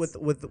 happens.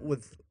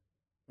 with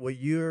what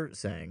you're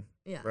saying,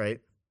 Yeah. right?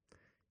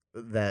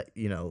 That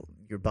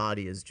your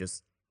body is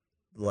just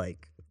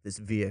like this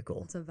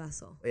vehicle. It's a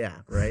vessel. Yeah,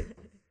 right.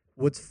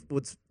 What's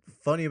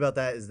funny about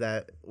that is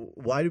that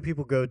why do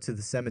people go to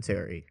the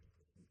cemetery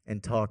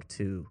and talk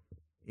to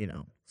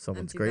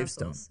someone's Empty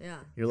gravestone? vessels. Yeah.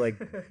 You're like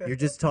you're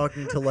just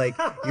talking to like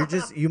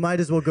you might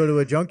as well go to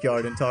a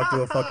junkyard and talk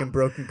to a fucking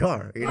broken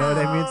car. You know what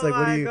I mean? It's like Oh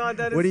what my are you God,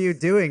 that what are is- you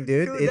doing,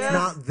 dude? Dude, It's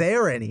that's- not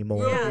there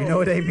anymore. Yeah. You know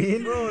what I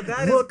mean? Bro,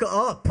 that is Look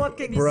up,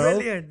 fucking bro.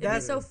 brilliant. It'd be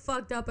That's so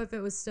fucked up if it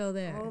was still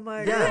there. Oh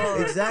my Yeah,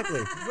 god. exactly.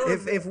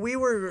 If we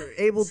were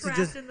able to Trapped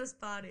just in this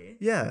body.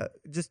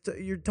 just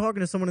you're talking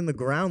to someone in the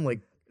ground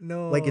like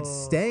No. it's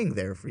staying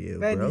there for you,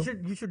 Man, bro.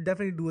 you should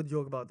definitely do a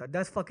joke about that.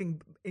 That's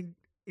fucking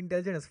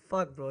intelligent as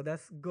fuck, bro.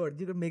 That's good.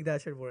 You can make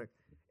that shit work.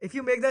 If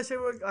you make that shit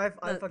work, I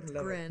That fucking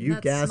love grin, You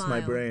that gas my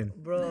smile. brain.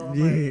 it, bro. Oh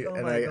Yeah, my, oh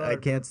and my I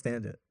god, can't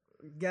stand it.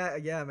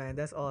 Yeah, man,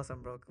 that's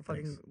awesome, bro.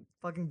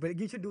 Fucking brilliant.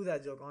 You should do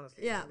that joke,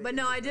 honestly. Yeah, Make but it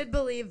no, look I good. did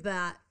believe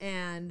that,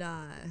 and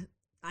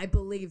I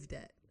believed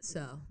it.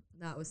 So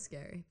that was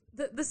scary.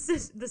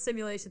 The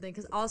simulation thing,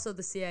 because also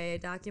the CIA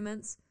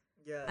documents,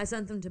 Yeah. I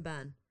sent them to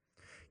Ben.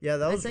 Yeah,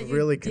 that I was sent you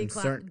really decla-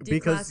 concerned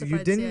because you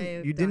declassified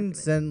CIA didn't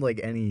documents. send like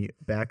any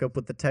backup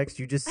with the text.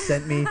 You just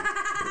sent me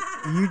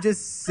You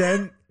just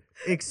sent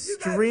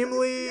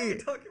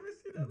extremely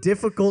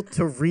difficult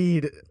to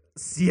read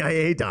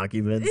CIA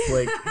documents.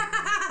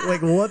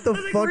 Like what the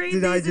fuck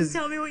did I just?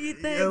 Tell me what you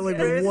think. Yeah,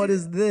 like what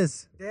is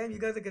this? Damn, you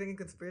guys are getting in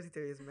conspiracy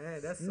theories, man.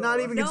 That's so Not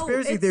even No,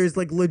 conspiracy it's- theories,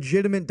 like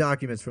legitimate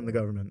documents from the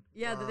government.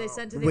 Yeah, that they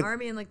sent to the With-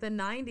 army in like the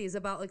 90s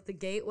about like the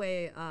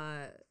gateway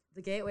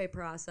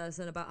process,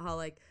 and about how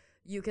like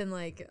you can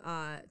like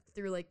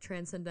through like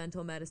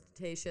transcendental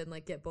meditation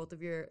like get both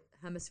of your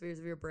hemispheres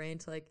of your brain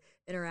to like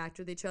interact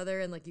with each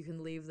other, and like you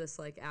can leave this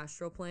like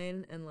astral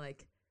plane and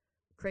like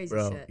crazy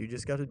Bro, shit. you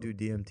just got to do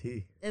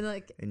DMT And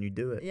like and you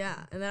do it.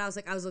 yeah, and then I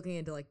was looking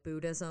into like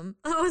Buddhism.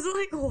 I was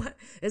like, what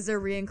is there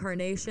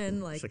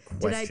reincarnation? Like, like,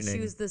 did I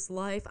questioning. choose this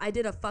life? I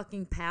did a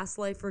fucking past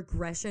life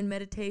regression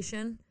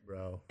meditation.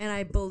 Bro. And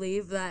I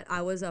believe that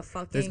I was a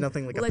fucking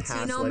nothing like a past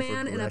Latino life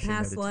man in a regression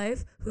past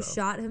life who bro.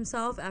 shot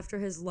himself after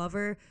his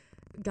lover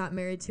got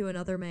married to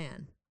another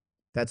man.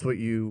 That's what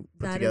you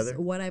put That is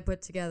together? what I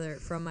put together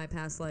from my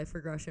past life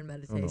regression I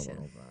don't know meditation.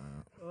 about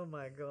that. Oh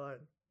my god.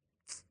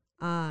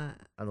 Uh,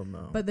 I don't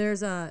know. but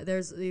there's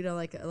you know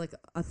like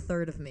a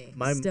third of me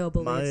My- still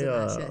believes in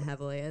that my, shit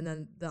heavily, and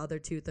then the other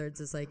 2/3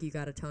 is like, you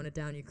gotta tone it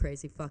down, you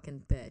crazy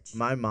fucking bitch.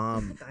 My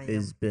mom Damn.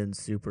 has been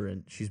super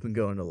she's been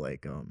going to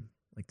like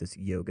this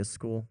yoga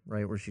school,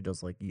 right, where she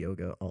does like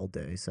yoga all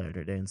day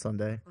Saturday and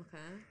Sunday,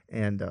 Okay.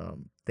 and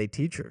they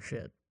teach her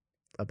shit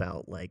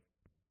about like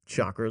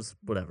chakras,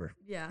 whatever,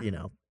 Yeah. you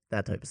know,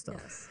 that type of stuff.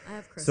 Yes. I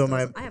have So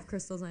crystals. I have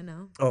crystals. I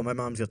know. Oh, my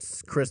mom's got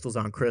crystals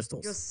on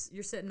crystals.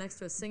 You're sitting next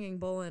to a singing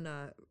bowl and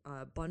a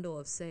bundle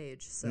of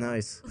sage. So.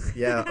 Nice.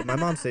 Yeah, my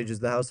mom sages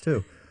the house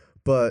too.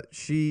 But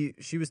she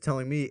was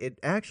telling me it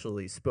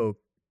actually spoke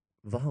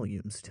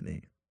volumes to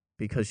me,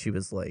 because she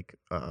was like,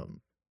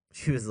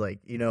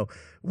 you know,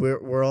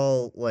 we're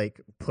all like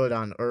put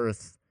on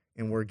earth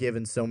and we're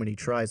given so many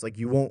tries. Like,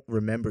 you won't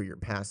remember your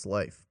past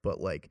life, but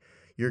like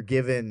you're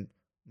given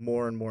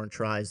more and more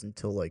tries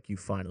until like you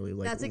finally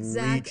like That's reach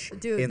exact,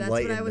 dude. That's what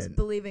I was enlightenment.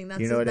 believing.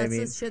 That's You know what I that's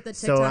mean? the shit that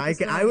So TikTok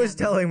is I throwing was at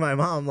me. telling my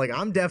mom, like,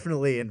 I'm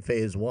definitely in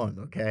phase 1,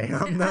 okay?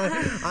 I'm not,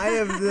 I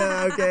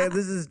have, okay,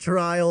 this is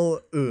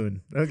trial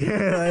un, okay?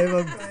 I am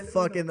a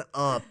fucking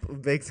up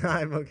big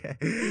time, okay?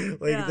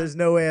 Like, Yeah. there's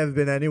no way I've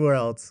been anywhere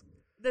else.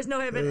 There's no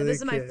way. This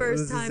is my Okay,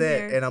 first this time is it,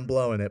 here. and I'm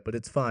blowing it, but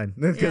it's fine.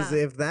 Because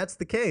Yeah. if that's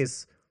the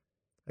case,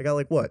 I got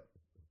like, what,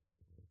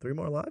 3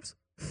 more lives?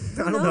 I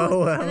don't Who know.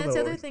 knows? I And don't that's know.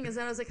 the other thing, is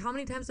that I was like, how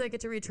many times do I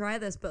get to retry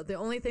this? But the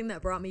only thing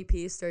that brought me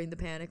peace during the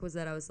panic was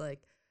that I was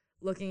like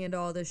looking into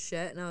all this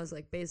shit, and I was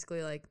like,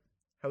 basically like,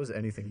 How was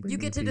anything you bringing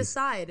get to peace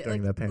decide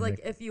during that panic?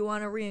 like if you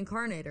want to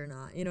reincarnate or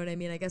not. You know what I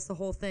mean? I guess the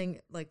whole thing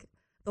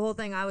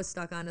I was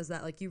stuck on is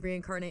that like you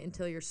reincarnate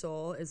until your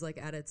soul is like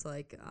at its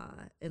like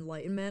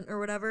enlightenment or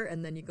whatever,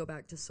 and then you go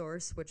back to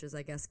source, which is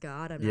I guess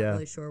God. I'm Yeah. not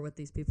really sure what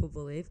these people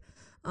believe.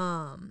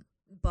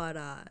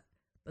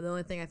 But the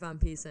only thing I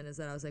found peace in is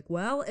that I was like,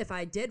 well, if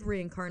I did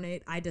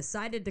reincarnate, I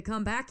decided to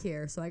come back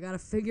here, so I gotta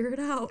figure it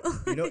out.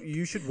 You know,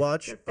 you should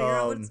watch Gotta figure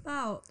out what it's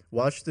about.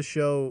 watch the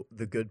show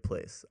The Good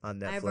Place on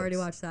Netflix. I've already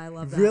watched that. I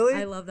love that. Really?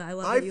 I love that. I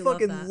love I that you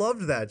fucking love that.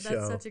 loved that show.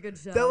 That's such a good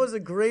show. That was a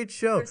great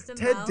show. Kristen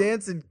Ted Bell.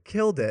 Danson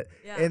killed it.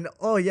 Yeah. And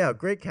oh yeah,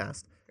 great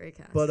cast. Great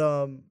cast. But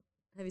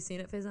have you seen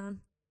it, Faison?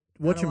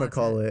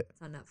 whatchamacallit,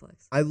 It's on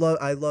Netflix. I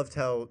loved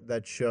how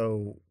that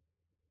show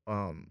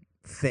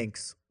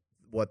thinks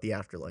what the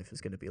afterlife is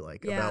going to be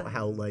like, Yeah. about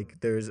how like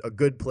there's a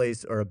good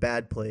place or a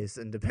bad place,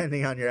 and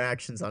depending on your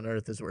actions on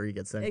earth is where you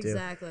get sent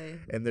Exactly.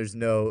 to, and there's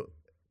no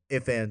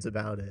if ands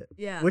about it.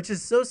 Yeah. Which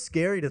is so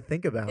scary to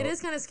think about. It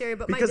is kind of scary,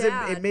 but because my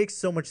dad. it makes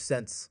so much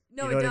sense.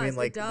 No, you know it what I does, mean? it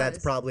Like that's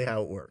does. probably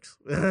how it works.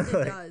 It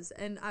does.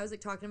 And I was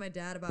like talking to my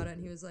dad about it,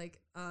 and he was like,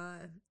 I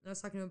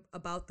was talking to him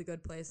about The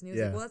Good Place, and he was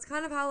Yeah. like, well, that's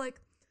kind of how like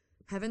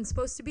heaven's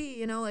supposed to be,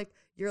 you know, like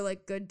you're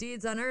like good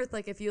deeds on earth,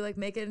 like if you like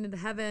make it into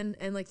heaven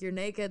and like you're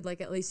naked,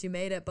 like at least you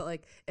made it, but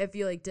like if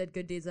you like did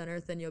good deeds on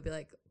earth, then you'll be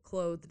like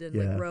clothed in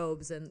Yeah. like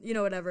robes and you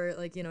know whatever,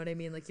 like you know what I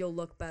mean, like you'll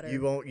look better.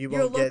 You'll You'll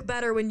won't look get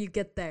better when you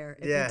get there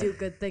if Yeah. you do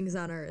good things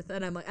on earth.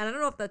 And I'm like, and I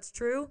don't know if that's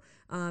true.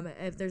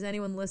 If there's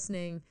anyone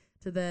listening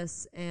to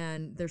this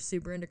and they're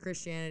super into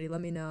Christianity,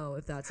 let me know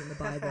if that's in the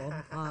Bible.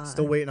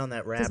 still waiting on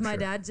that rapture. Because my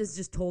dad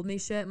just told me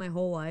shit my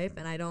whole life,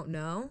 and I don't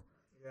know.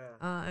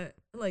 Yeah.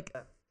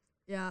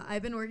 Yeah,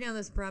 I've been working on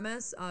this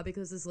premise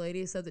because this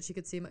lady said that she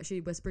could see she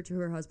whispered to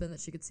her husband that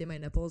she could see my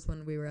nipples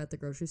when we were at the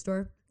grocery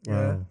store.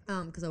 Wow.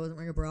 Because I wasn't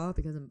wearing a bra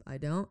because I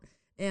don't.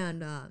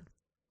 And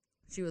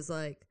she was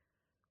like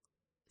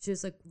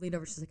leaned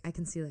over. She's like, I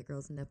can see that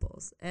girl's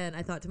nipples. And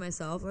I thought to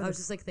myself, I was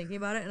just like thinking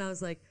about it, and I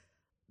was like,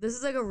 this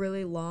is like a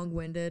really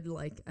long-winded,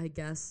 like I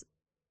guess,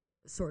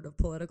 sort of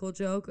political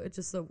joke. It's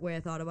just the way I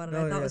thought about it.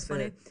 I thought it was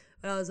funny,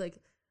 but I was like,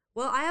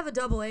 well, I have a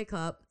double A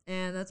cup,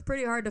 and that's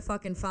pretty hard to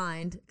fucking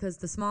find because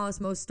the smallest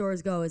most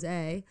stores go is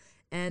A,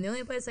 and the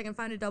only place I can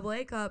find a double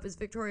A cup is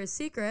Victoria's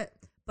Secret.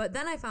 But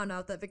then I found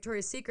out that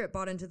Victoria's Secret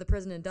bought into the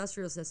prison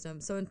industrial system.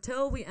 So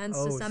until we end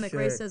systemic shit.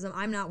 racism,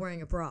 I'm not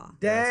wearing a bra.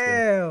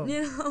 Damn.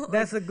 You know,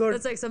 That's a good.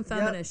 That's like some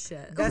feminist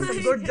shit. That's a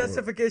Like, good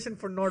justification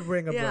for not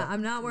wearing a bra. yeah,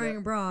 I'm not wearing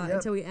a bra Yep.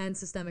 until we end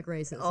systemic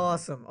racism.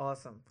 Awesome.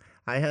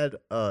 I had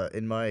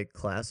in my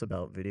class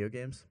about video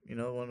games. You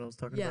know what I was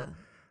talking Yeah.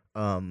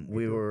 about.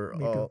 We too. were Me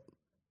too. all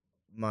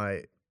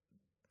my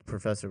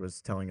professor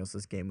was telling us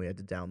this game we had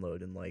to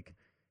download, and like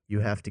you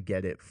have to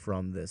get it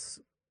from this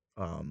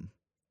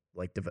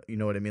like you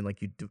know what I mean,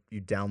 like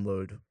you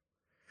download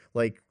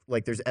like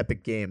there's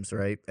Epic Games,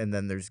 right? And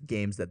then there's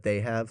games that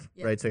they have,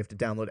 Yeah. right? So you have to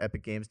download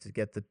Epic Games to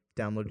get the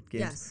downloaded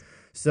games. Yes.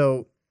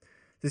 So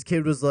this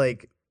kid was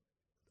like,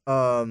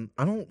 I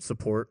don't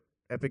support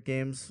Epic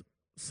Games.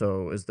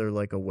 So is there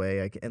like a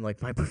way I can? And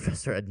like my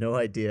professor had no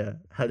idea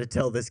how to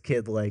tell this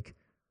kid like,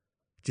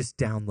 just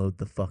download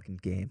the fucking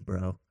game,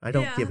 bro. I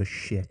don't give Yeah. a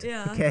shit.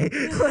 Yeah. Okay.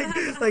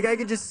 like I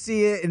could just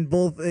see it in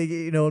both,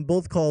 in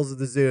both calls of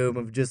the Zoom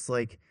of just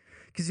like,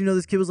 because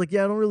this kid was like,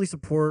 yeah, I don't really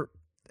support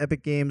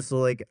Epic Games, so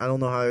like I don't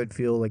know how I would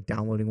feel like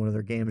downloading one of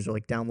their games or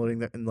like downloading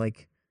their, and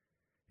like,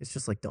 it's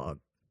just like, dog,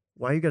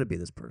 why you gotta be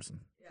this person?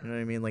 You know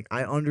what I mean? Like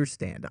I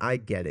understand, I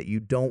get it. You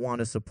don't want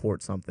to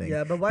support something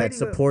Yeah, but why that do you?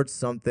 supports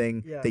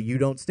something Yeah. that you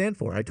don't stand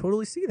for. I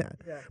totally see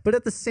that. Yeah, But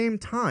at the same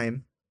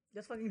time,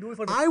 just fucking do it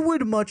for the. I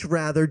would much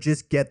rather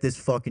just get this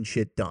fucking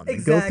shit done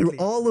than go through Exactly.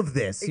 all of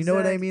this. You know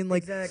what I mean?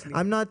 Like, exactly.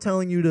 I'm not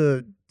telling you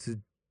to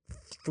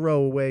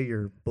throw away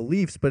your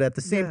beliefs, but at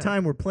the same Yeah.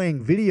 time, we're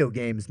playing video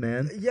games,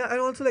 man. Yeah, and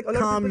also like a lot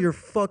of Calm people, your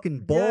fucking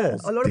yeah,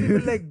 balls. a lot of dude.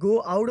 people like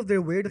go out of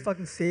their way to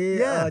fucking say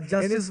yeah, and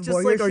justice it's just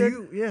warrior like, are shit.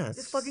 you? Yeah,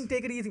 Just fucking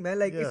take it easy, man.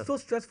 Like Yeah. it's so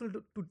stressful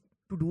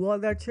to do all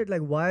that shit.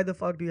 Like why the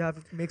fuck do you have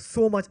to make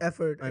so much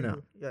effort? I know.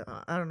 into- Yeah,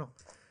 I don't know.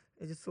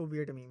 It's just so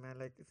weird to me, man.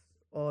 Like it's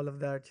all of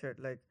that shit.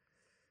 Like,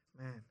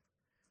 man.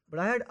 But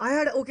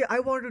okay.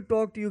 I wanted to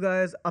talk to you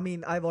guys. I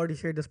mean, I've already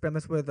shared this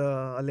premise with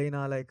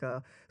Elena. Like,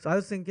 so I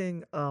was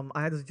thinking, I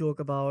had this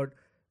joke about,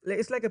 like,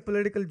 it's like a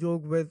political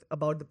joke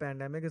about the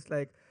pandemic. It's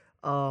like,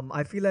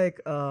 I feel like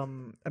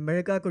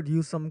America could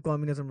use some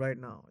communism right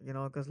now,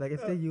 because like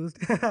if they used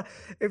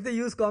if they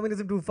use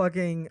communism to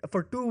fucking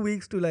for 2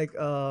 weeks to like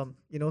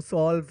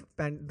solve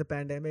the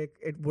pandemic,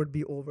 it would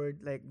be over.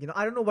 Like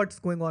I don't know what's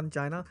going on in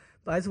China,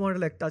 but I just wanted to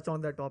like touch on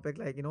that topic,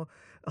 like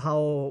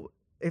how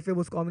if it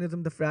was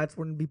communism, the frats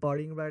wouldn't be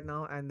partying right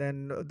now, and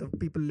then the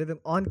people living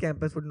on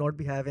campus would not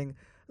be having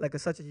like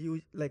such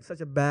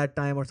a bad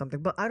time or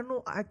something. But I don't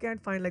know. I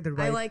can't find like the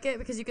right. I like it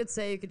because you could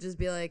just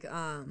be like,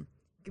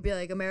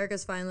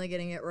 America's finally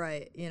getting it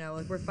right.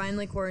 Like we're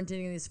finally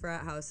quarantining these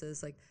frat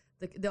houses. Like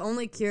the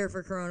only cure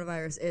for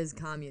coronavirus is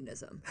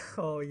communism.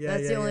 Oh yeah,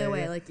 That's yeah, the only yeah,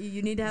 way. yeah. Like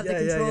you need to have Yeah,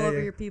 the yeah, control yeah, over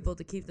yeah. your people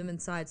to keep them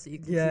inside, so you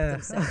can Yeah.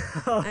 keep them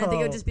safe. And I think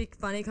it would just be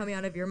funny coming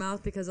out of your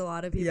mouth because a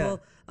lot of Yeah.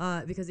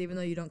 people, because even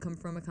though you don't come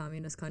from a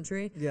communist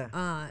country, Yeah.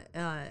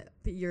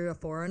 you're a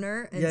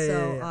foreigner, and Yeah, yeah,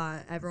 so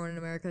yeah. everyone in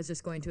America is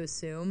just going to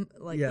assume,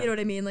 like, Yeah. you know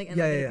what I mean? Like, and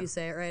Yeah, like, yeah, if yeah. you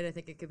say it right, I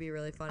think it could be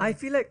really funny. I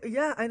feel like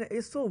and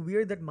it's so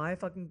weird that my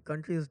fucking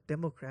country is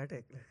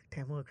democratic.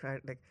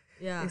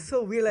 yeah. It's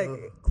so weird. Like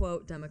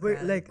Quote we're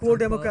democratic. like quote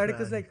democratic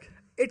because like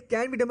it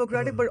can be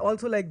democratic, but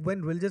also like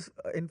when religious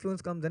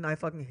influence comes in, I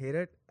fucking hate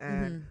it.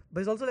 And but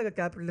it's also like a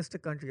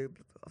capitalistic country,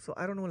 so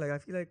I don't know. Like I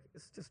feel like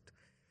it's just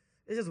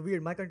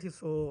weird. My country is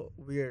so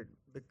weird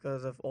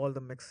because of all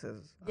the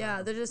mixes. I Yeah,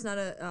 don't they're just not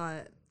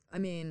a. I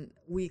mean,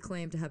 we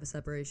claim to have a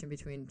separation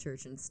between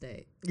church and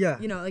state. know. Yeah,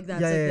 You know, like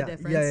that's Yeah, like yeah, the yeah.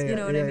 difference. Yeah, yeah, You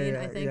know what I yeah, mean?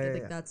 yeah, I think yeah,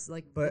 like yeah. that's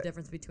like the But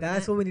difference between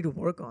that's it. what we need to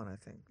work on. I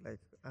think. Like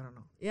I don't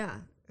know. Yeah.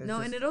 It's No,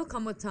 and just- it'll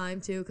come with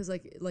time too, because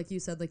like you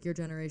said, like your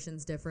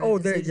generation's different. Oh, and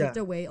so there- you just have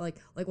yeah. to wait. Like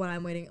what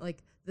I'm waiting.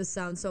 Like this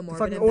sounds so morbid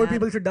Fucking and old bad.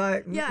 people should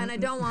die. Yeah, and I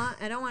don't want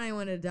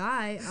anyone to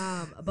die.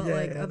 But Yeah,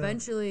 like yeah, I know.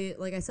 eventually,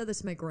 like I said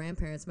this to my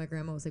grandparents. My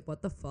grandma was like,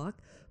 "What the fuck?"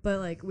 But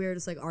like we were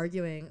just like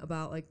arguing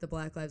about like the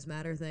Black Lives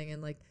Matter thing,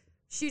 and like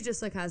she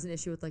just like has an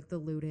issue with like the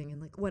looting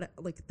and like what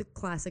like the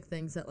classic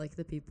things that like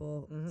the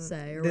people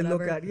say or They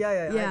whatever. look at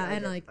yeah. Yeah, I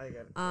and get it, like, I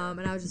get it. and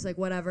I was just like,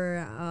 whatever.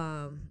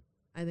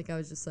 I think I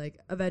was just like,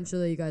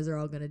 eventually you guys are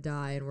all gonna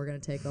die and we're gonna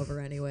take over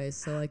anyways.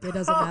 So like, it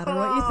doesn't matter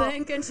what you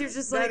think. And she was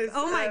just That like, is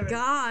oh my savage.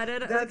 god.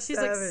 And like, That's she's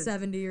like savage.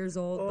 70 years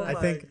old. Oh but I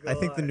my think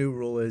the God. new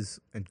rule is,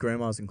 and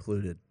grandma's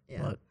included,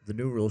 Yeah. but the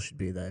new rule should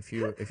be that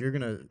if you're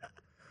gonna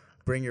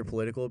bring your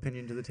political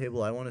opinion to the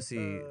table, I want to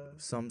see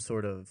some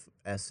sort of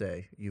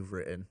essay you've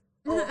written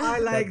Oh, I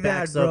like that,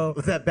 backs bro.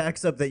 up that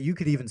backs up that you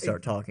could even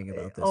start talking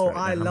about this. Oh,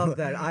 right I now. love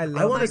that. I love.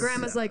 I wanna my s-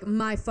 grandma's like,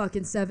 my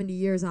fucking 70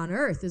 years on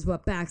Earth is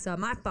what backs up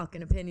my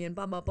fucking opinion.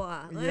 Blah blah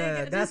blah. Like, Yeah,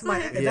 it's that's just my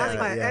like, Yeah, that's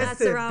my yeah.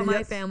 that's essay, around my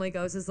bitch. family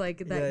goes. Is like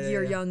that Yeah, yeah,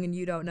 you're yeah. young and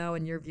you don't know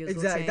and your views will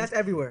Exactly. change. That's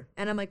everywhere.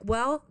 And I'm like,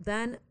 well,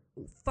 then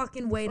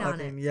fucking wait on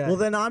Fucking, it. yeah. Well,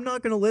 then I'm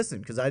not gonna listen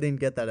because I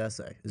didn't get that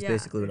essay. Is Yeah,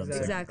 basically what I'm saying.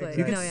 exactly.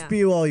 You can No, yeah.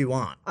 spew all you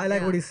want. I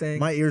like Yeah. what he's saying.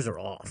 My ears are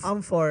off.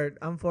 I'm for it.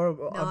 I'm for.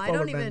 No, I'm I for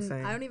don't what Ben's even.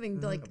 saying. I don't even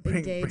like Bring-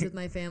 engage bring- with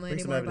my family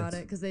bring some anymore about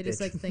evidence, it because they just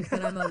bitch. like think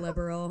that I'm a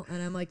liberal,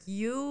 and I'm like,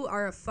 you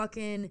are a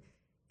fucking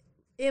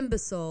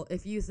imbecile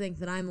if you think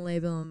that I'm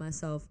labeling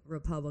myself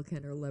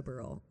Republican or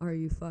liberal. Are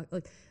you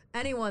like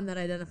anyone that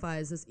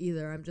identifies as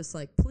either? I'm just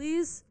like,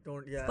 please,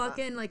 Don't. Yeah.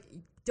 fucking like,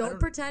 don't don't-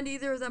 pretend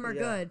either of them are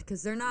Yeah. good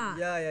because they're not.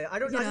 Yeah. I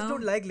don't. you I just know?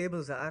 don't like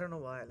labels. I don't know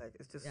why. Like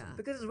it's just Yeah.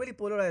 because it's really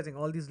polarizing.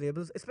 All these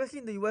labels, especially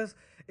in the U.S.,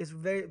 it's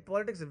very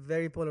politics is a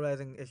very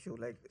polarizing issue.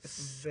 Like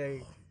it's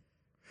very.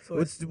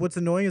 So What's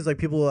annoying is like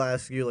people will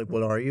ask you like,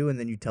 "What are you?" and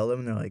then you tell them,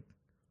 and they're like,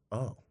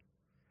 "Oh,"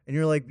 and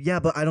you're like, "Yeah,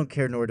 but I don't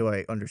care, nor do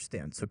I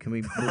understand. So can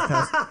we move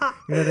past?"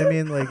 You know what I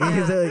mean? Like,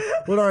 they're like,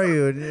 "What are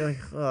you?" And you're like,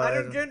 "Oh, I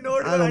don't get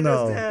nor do I don't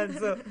know." understand.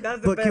 So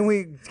that's the But best.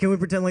 can we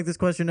pretend like this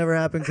question never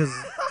happened? Because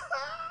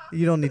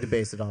you don't need to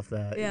base it off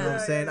that. You know what Yeah.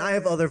 I'm saying? Yeah, I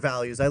have other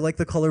values. I like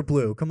the color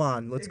blue. Come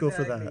on, let's go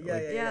for that. Exactly. Yeah,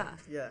 Like, yeah, yeah,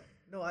 Yeah. yeah.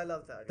 No, I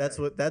love that. That's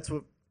yeah.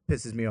 what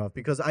pisses me off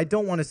because I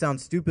don't want to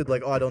sound stupid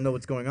like, oh, I don't know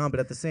what's going on, but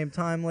at the same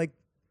time, like,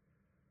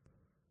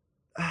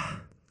 Yeah,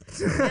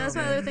 that's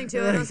my other thing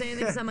too. I don't say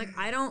anything because I'm like,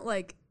 I don't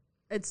like.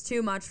 It's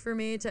too much for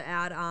me to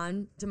add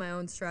on to my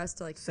own stress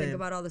to like think Same.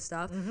 about all this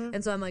stuff.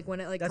 And so I'm like, when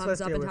it like That's why I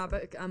comes up stay in away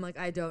topic, I'm like,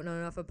 I don't know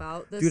enough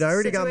about this. dude, I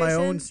already got my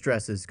own situation.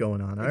 stresses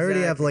going on. I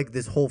already have Exactly. like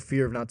this whole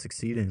fear of not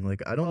succeeding.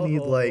 Like, I don't need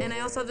Oh. like. And I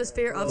also have this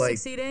fear of Like-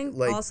 succeeding.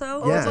 like,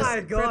 Also, yes. which Oh my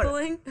is God.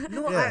 crippling.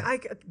 No, Yeah.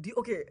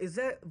 okay, is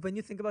that when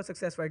you think about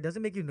success, right? Does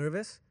it make you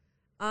nervous?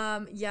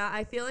 Yeah,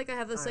 I feel like I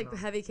have this I like know.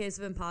 heavy case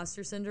of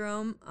imposter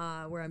syndrome,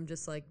 where I'm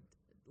just like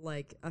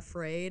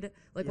afraid.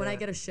 Like when I Yeah.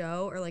 get a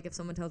show, or like if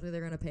someone tells me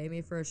they're gonna pay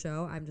me for a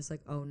show, I'm just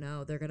like, oh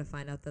no, they're gonna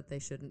find out that they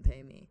shouldn't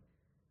pay me.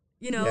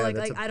 You know, Yeah, like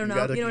that's like a- I don't know.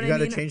 Gotta, you know what you I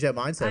gotta mean? change that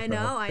mindset. I bro,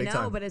 know, big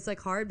time. but it's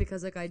like hard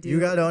because like I do. You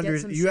gotta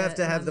get some you have shit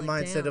to and have I'm the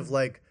like, mindset of damn.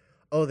 like,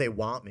 oh, they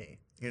want me.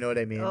 You know what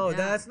I mean? Oh, Yeah.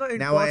 that's not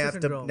now I imposter have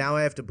syndrome. to. Now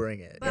I have to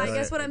bring it. But you I know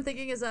guess what I- I'm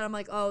thinking is that I'm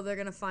like, oh, they're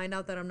gonna find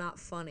out that I'm not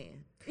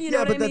funny. You Yeah, know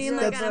what but I that's- mean?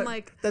 Like, that's and I'm not-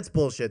 like, That's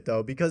bullshit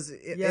though, because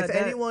Yeah, if that-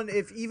 anyone,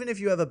 if even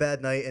if you have a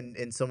bad night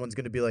and someone's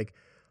gonna be like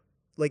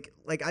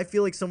I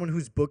feel like someone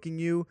who's booking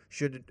you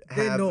should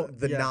They have know-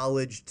 the yeah.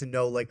 knowledge to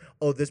know like,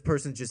 oh, this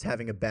person's just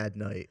having a bad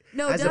night.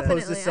 No, as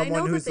opposed to definitely. I someone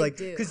know that who's they like,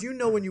 do. because you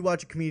know when you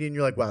watch a comedian,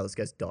 you're like, wow, this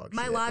guy's dog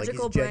my shit. Like, he's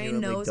logical brain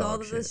genuinely knows all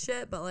dog of this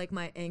shit, but like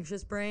my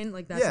anxious brain,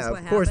 like that's yeah, just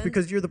what of course, happens.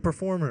 because you're the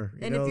performer.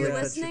 You And know, if you're like,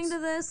 that listening shit's- to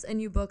this and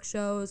you book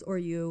shows or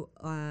you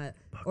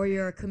or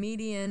you're a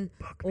comedian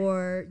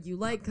or you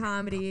like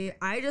comedy,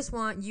 I just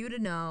want you to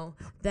know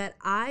that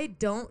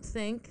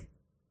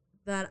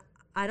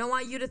I don't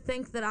want you to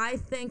think that I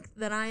think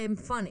that I am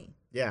funny.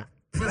 yeah.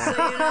 Just so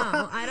you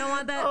know, I don't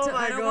want that. Oh to, my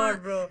I don't God,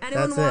 want bro.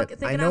 anyone That's it.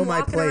 thinking I know I'm my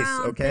walking place,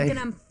 around okay? thinking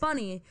I'm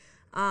funny.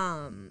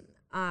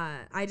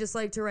 I just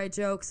like to write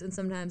jokes, and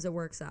sometimes it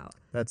works out.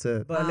 That's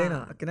it. But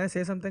Elena, can I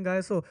say something,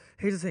 guys? So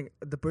here's the thing: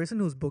 the person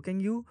who's booking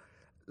you,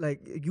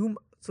 like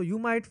you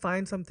might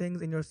find some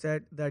things in your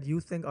set that you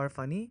think are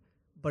funny,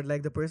 but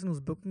like the person who's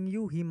booking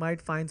you, he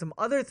might find some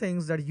other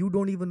things that you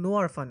don't even know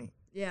are funny,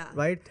 Yeah.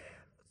 right?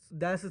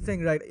 That's the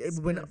thing, right?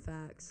 When Spin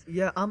facts.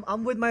 yeah,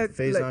 I'm with my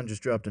Faison like,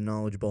 just dropped a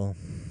knowledge ball.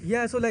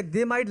 yeah, so like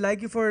they might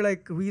like you for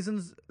like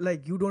reasons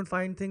like you don't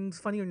find things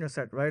funny on your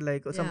set, right?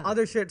 Like some Yeah.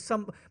 other shit,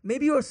 some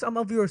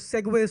of your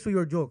segues to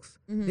your jokes,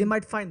 Mm-hmm. they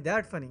might find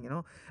that funny, you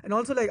know. And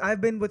also like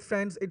I've been with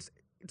friends, it's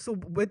so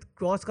with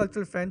cross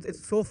cultural friends,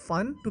 it's so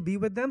fun to be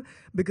with them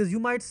because you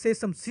might say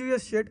some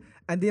serious shit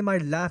and they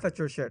might laugh at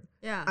your shit,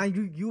 Yeah. and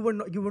you were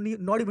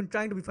not even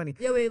trying to be funny.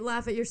 Yeah, we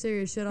laugh at your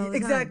serious shit all the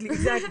Exactly, time.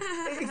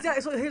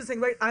 exactly. So here's the thing,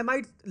 right? I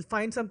might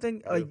find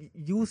something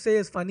you say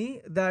is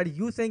funny that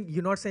you think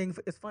you're not saying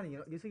is funny.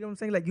 You see what I'm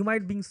saying? Like you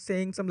might be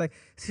saying some like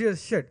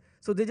serious shit.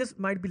 So they just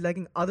might be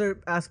liking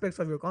other aspects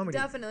of your comedy.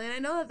 Definitely, and I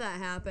know that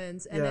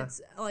happens, and Yeah. it's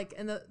like,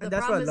 and the And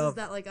that's problem what I is love.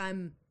 that like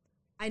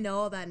I know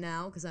all that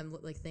now because I'm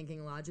like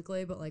thinking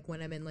logically, but like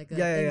when I'm in like an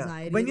Yeah.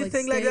 anxiety, When you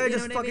think like state, that, you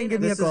just know what I fucking mean? give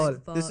me I'm a just call.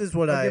 like, This fuck. is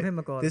what Or I. give him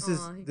a call. This is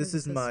Aw, he this thinks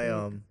is so my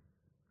sweet.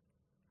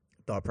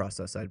 thought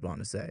process. I'd want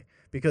to say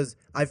because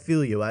I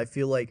feel you. I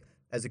feel like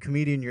as a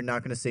comedian, you're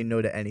not going to say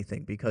no to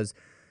anything because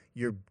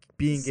you're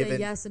being Say given.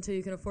 yes until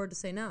you can afford to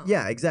say no.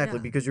 Yeah, exactly.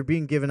 Yeah. Because you're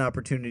being given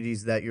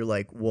opportunities that you're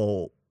like,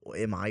 well,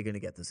 am I going to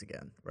get this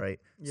again? Right.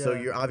 So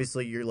Yeah. you're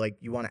obviously you're like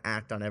you want to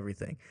act on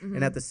everything, Mm-hmm.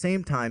 and at the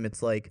same time,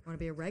 it's like Want to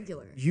be a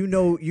regular? you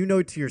know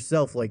to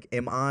yourself like,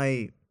 am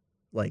I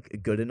like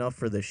good enough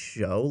for this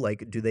show?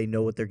 Like, do they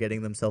know what they're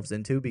getting themselves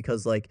into?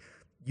 Because like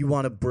you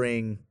want to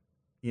bring,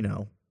 you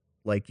know,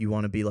 like you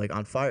want to be like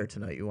on fire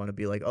tonight. You want to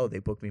be like, oh, they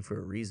booked me for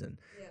a reason.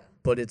 Yeah.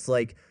 But it's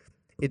like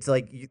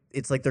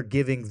they're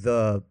giving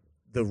the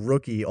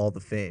rookie all the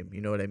fame. You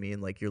know what I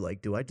mean? Like you're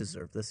like, do I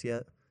deserve this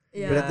yet?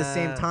 Yeah. But at the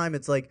same Yeah. time,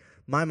 it's like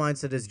my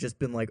mindset has just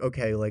been like,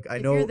 okay, like I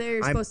if know you're there,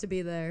 you're I'm supposed to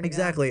be there. Yeah.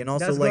 exactly, and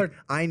also That's like good.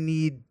 I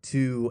need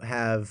to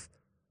have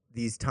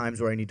these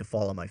times where I need to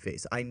fall on my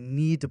face. I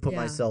need to put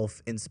Yeah.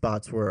 myself in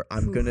spots where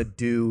I'm Oof. gonna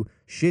do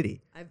shitty.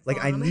 I've Like,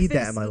 fallen I on my need that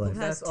face in my the life. past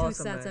That's two awesome,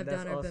 sets man. I've That's done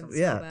have been awesome. so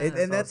Yeah, bad.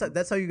 and that's awesome.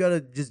 that's how you gotta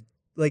just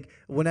like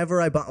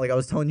whenever I bomb. Like I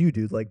was telling you,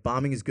 dude. Like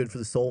bombing is good for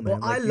the soul, man.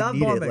 Well, like, I you love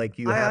need bombing. It. Like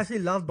you I have, actually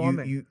love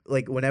bombing. You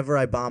like whenever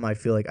I bomb, I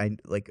feel like I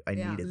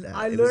Yeah. needed that.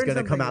 I it was learned gonna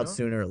come something, out you know?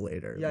 sooner or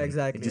later. Yeah, like,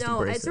 exactly. Just no,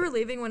 embrace it's it.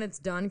 relieving when it's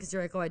done because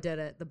you're like, oh, I did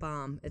it. The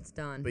bomb, it's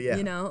done. But yeah.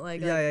 you know, like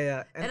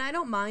Yeah. And I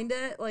don't mind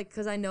it, like,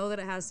 because I know that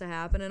it has to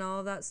happen and all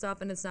of that stuff.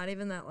 And it's not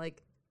even that,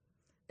 like,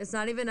 it's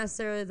not even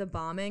necessarily the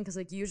bombing, because,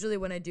 like, usually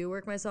when I do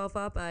work myself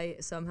up, I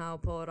somehow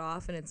pull it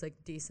off, and it's, like,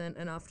 decent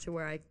enough to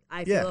where I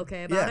Yeah, feel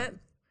okay about yeah. it.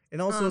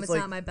 And also, It's it's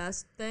like not my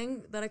best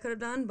thing that I could have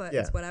done, but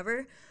Yeah. it's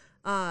whatever.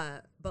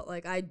 But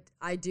like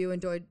I do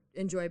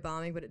enjoy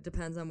bombing, but it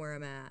depends on where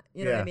I'm at.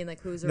 You know what Yeah. I mean?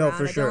 Like who's No, around.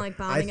 for I sure. don't like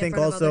bombing I in think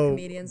front of other also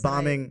comedians. that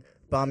I-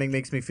 bombing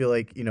makes me feel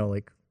like, you know,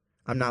 like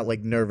I'm not like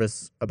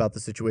nervous about the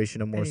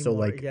situation. I'm more so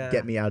Anymore, like yeah.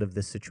 get me out of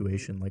this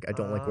situation. Like I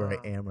don't like where I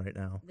Ah. am right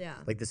now. Yeah.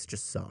 Like this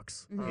just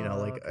sucks. Mhm. You know,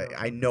 like Okay,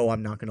 I know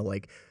I'm not gonna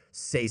like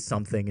say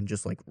something and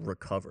just like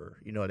recover.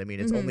 You know what I mean?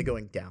 It's only Mhm.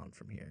 going down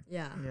from here.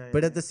 Yeah. Yeah,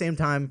 But yeah. at the same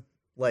time,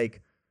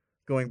 like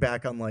going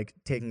back on like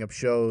taking up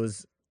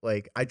shows,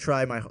 like I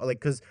try my like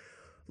because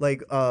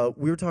like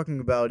we were talking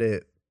about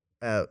it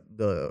at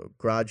the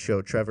garage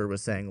show. Trevor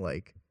was saying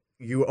like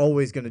you're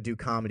always gonna do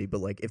comedy,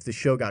 but like if the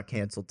show got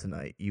canceled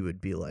tonight, you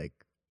would be like,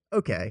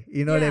 okay,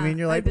 you know what I Yeah, mean?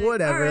 You're I'd like be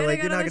whatever, "Alright, I like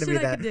got you're not other gonna be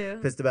shit I that could do."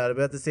 pissed about it.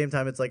 But at the same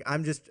time, it's like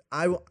I'm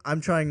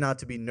trying not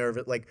to be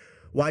nervous. Like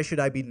why should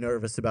I be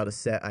nervous about a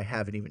set I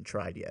haven't even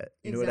tried yet?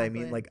 You know what I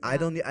mean? Exactly, Like yeah. I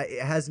don't.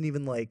 It hasn't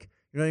even like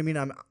you know what I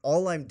mean.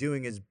 All I'm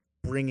doing is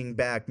bringing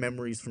back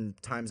memories from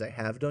times I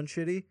have done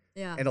shitty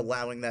Yeah. and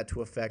allowing that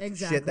to affect shit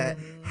Exactly. that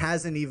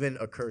hasn't even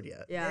occurred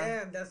yet.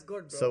 Yeah. Damn, that's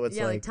good, bro. So it's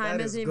Yeah, like like time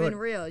that isn't is even good.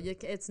 real.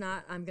 It's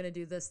not. I'm gonna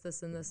do this,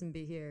 and this, and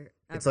be here.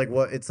 it's ever. like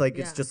what it's like.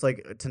 It's Yeah. just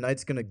like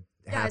tonight's gonna happen.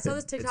 Yeah, I saw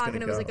this It's TikTok gonna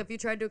and it was like go. if you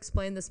tried to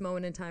explain this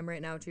moment in time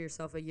right now to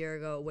yourself a year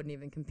ago, it wouldn't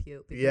even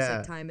compute because Yeah.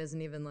 like time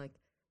isn't even like,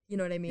 you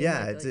know what I mean?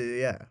 yeah, Like, it's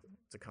like,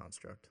 it's a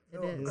construct. it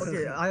No, is.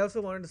 okay, I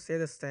also wanted to say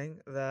this thing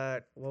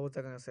that what was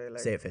I gonna say? Like,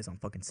 Say it, face on.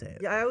 Fucking say it.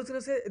 yeah, I was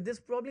gonna say this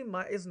probably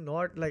is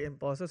not like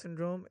imposter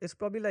syndrome. It's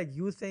probably like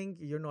you think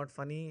you're not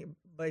funny,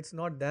 but it's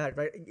not that,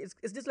 right? It's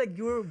just like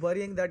you're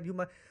worrying that you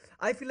might.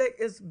 I feel like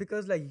it's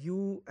because like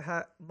you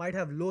might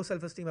have low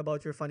self-esteem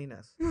about your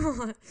funniness.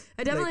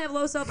 I definitely have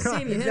low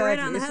self-esteem. You hit it right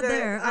on the It's head like-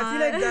 there. I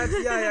feel like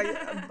that's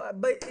yeah.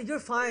 But you're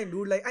fine,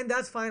 dude. Like, and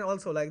that's fine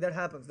also. Like that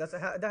happens. That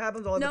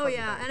happens all the No, fucking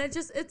yeah, time. and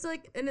it's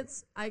like, and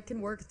it's I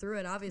can work through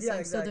it. Obviously, Yeah,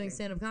 I'm still doing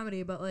exactly. stand-up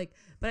comedy, but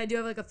I do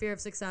have like a fear of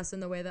success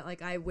in the way that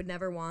like I would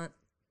never want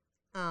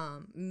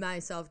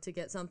myself to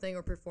get something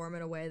or perform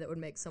in a way that would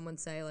make someone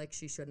say like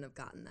she shouldn't have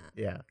gotten that.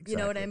 Yeah, You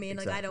know what I exactly, mean?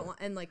 Like I don't exactly.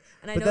 want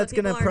and I But know that's that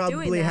people gonna aren't doing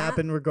probably that.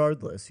 happen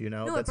regardless. You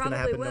know, No, that's it gonna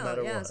probably happen will. no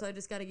matter Yeah, what. so I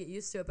just got to get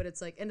used to it. But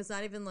it's like, and it's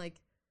not even like,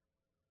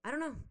 I don't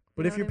know.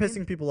 But You if know you're what I pissing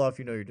mean? people off,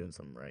 you know you're doing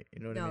something right.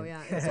 You know what I No, mean?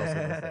 yeah, It's also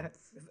the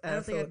thing. I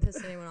don't think I've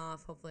pissed anyone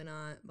off. Hopefully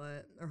not,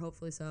 or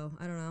hopefully so.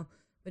 I don't know.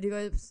 But do you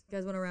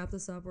guys want to wrap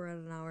this up? We're at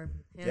an hour.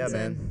 Yeah, Hands in.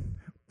 man.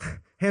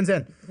 Hands in.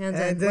 Hands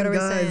And in. then, What are we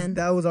guys, saying?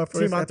 that was our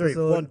first Team on three.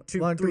 episode.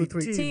 1, 2,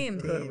 3.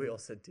 Team. We all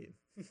said team.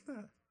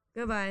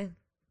 Goodbye.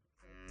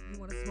 You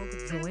want to smoke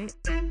a joint?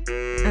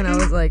 And I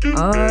was like,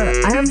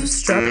 I have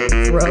strep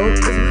throat.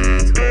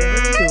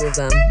 Two of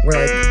them were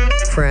like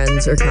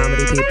friends or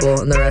comedy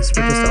people, and the rest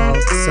were just all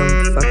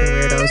some fucking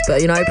weirdos.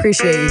 But I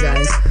appreciate you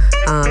guys.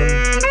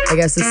 I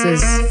guess this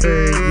is for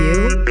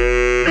you.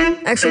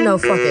 Actually, no,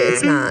 fuck it.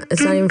 It's not.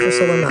 It's not even for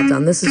Solar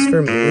Meltdown. This is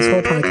for me. This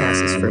whole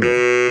podcast is for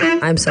me.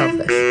 I'm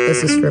selfish.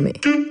 This is for me.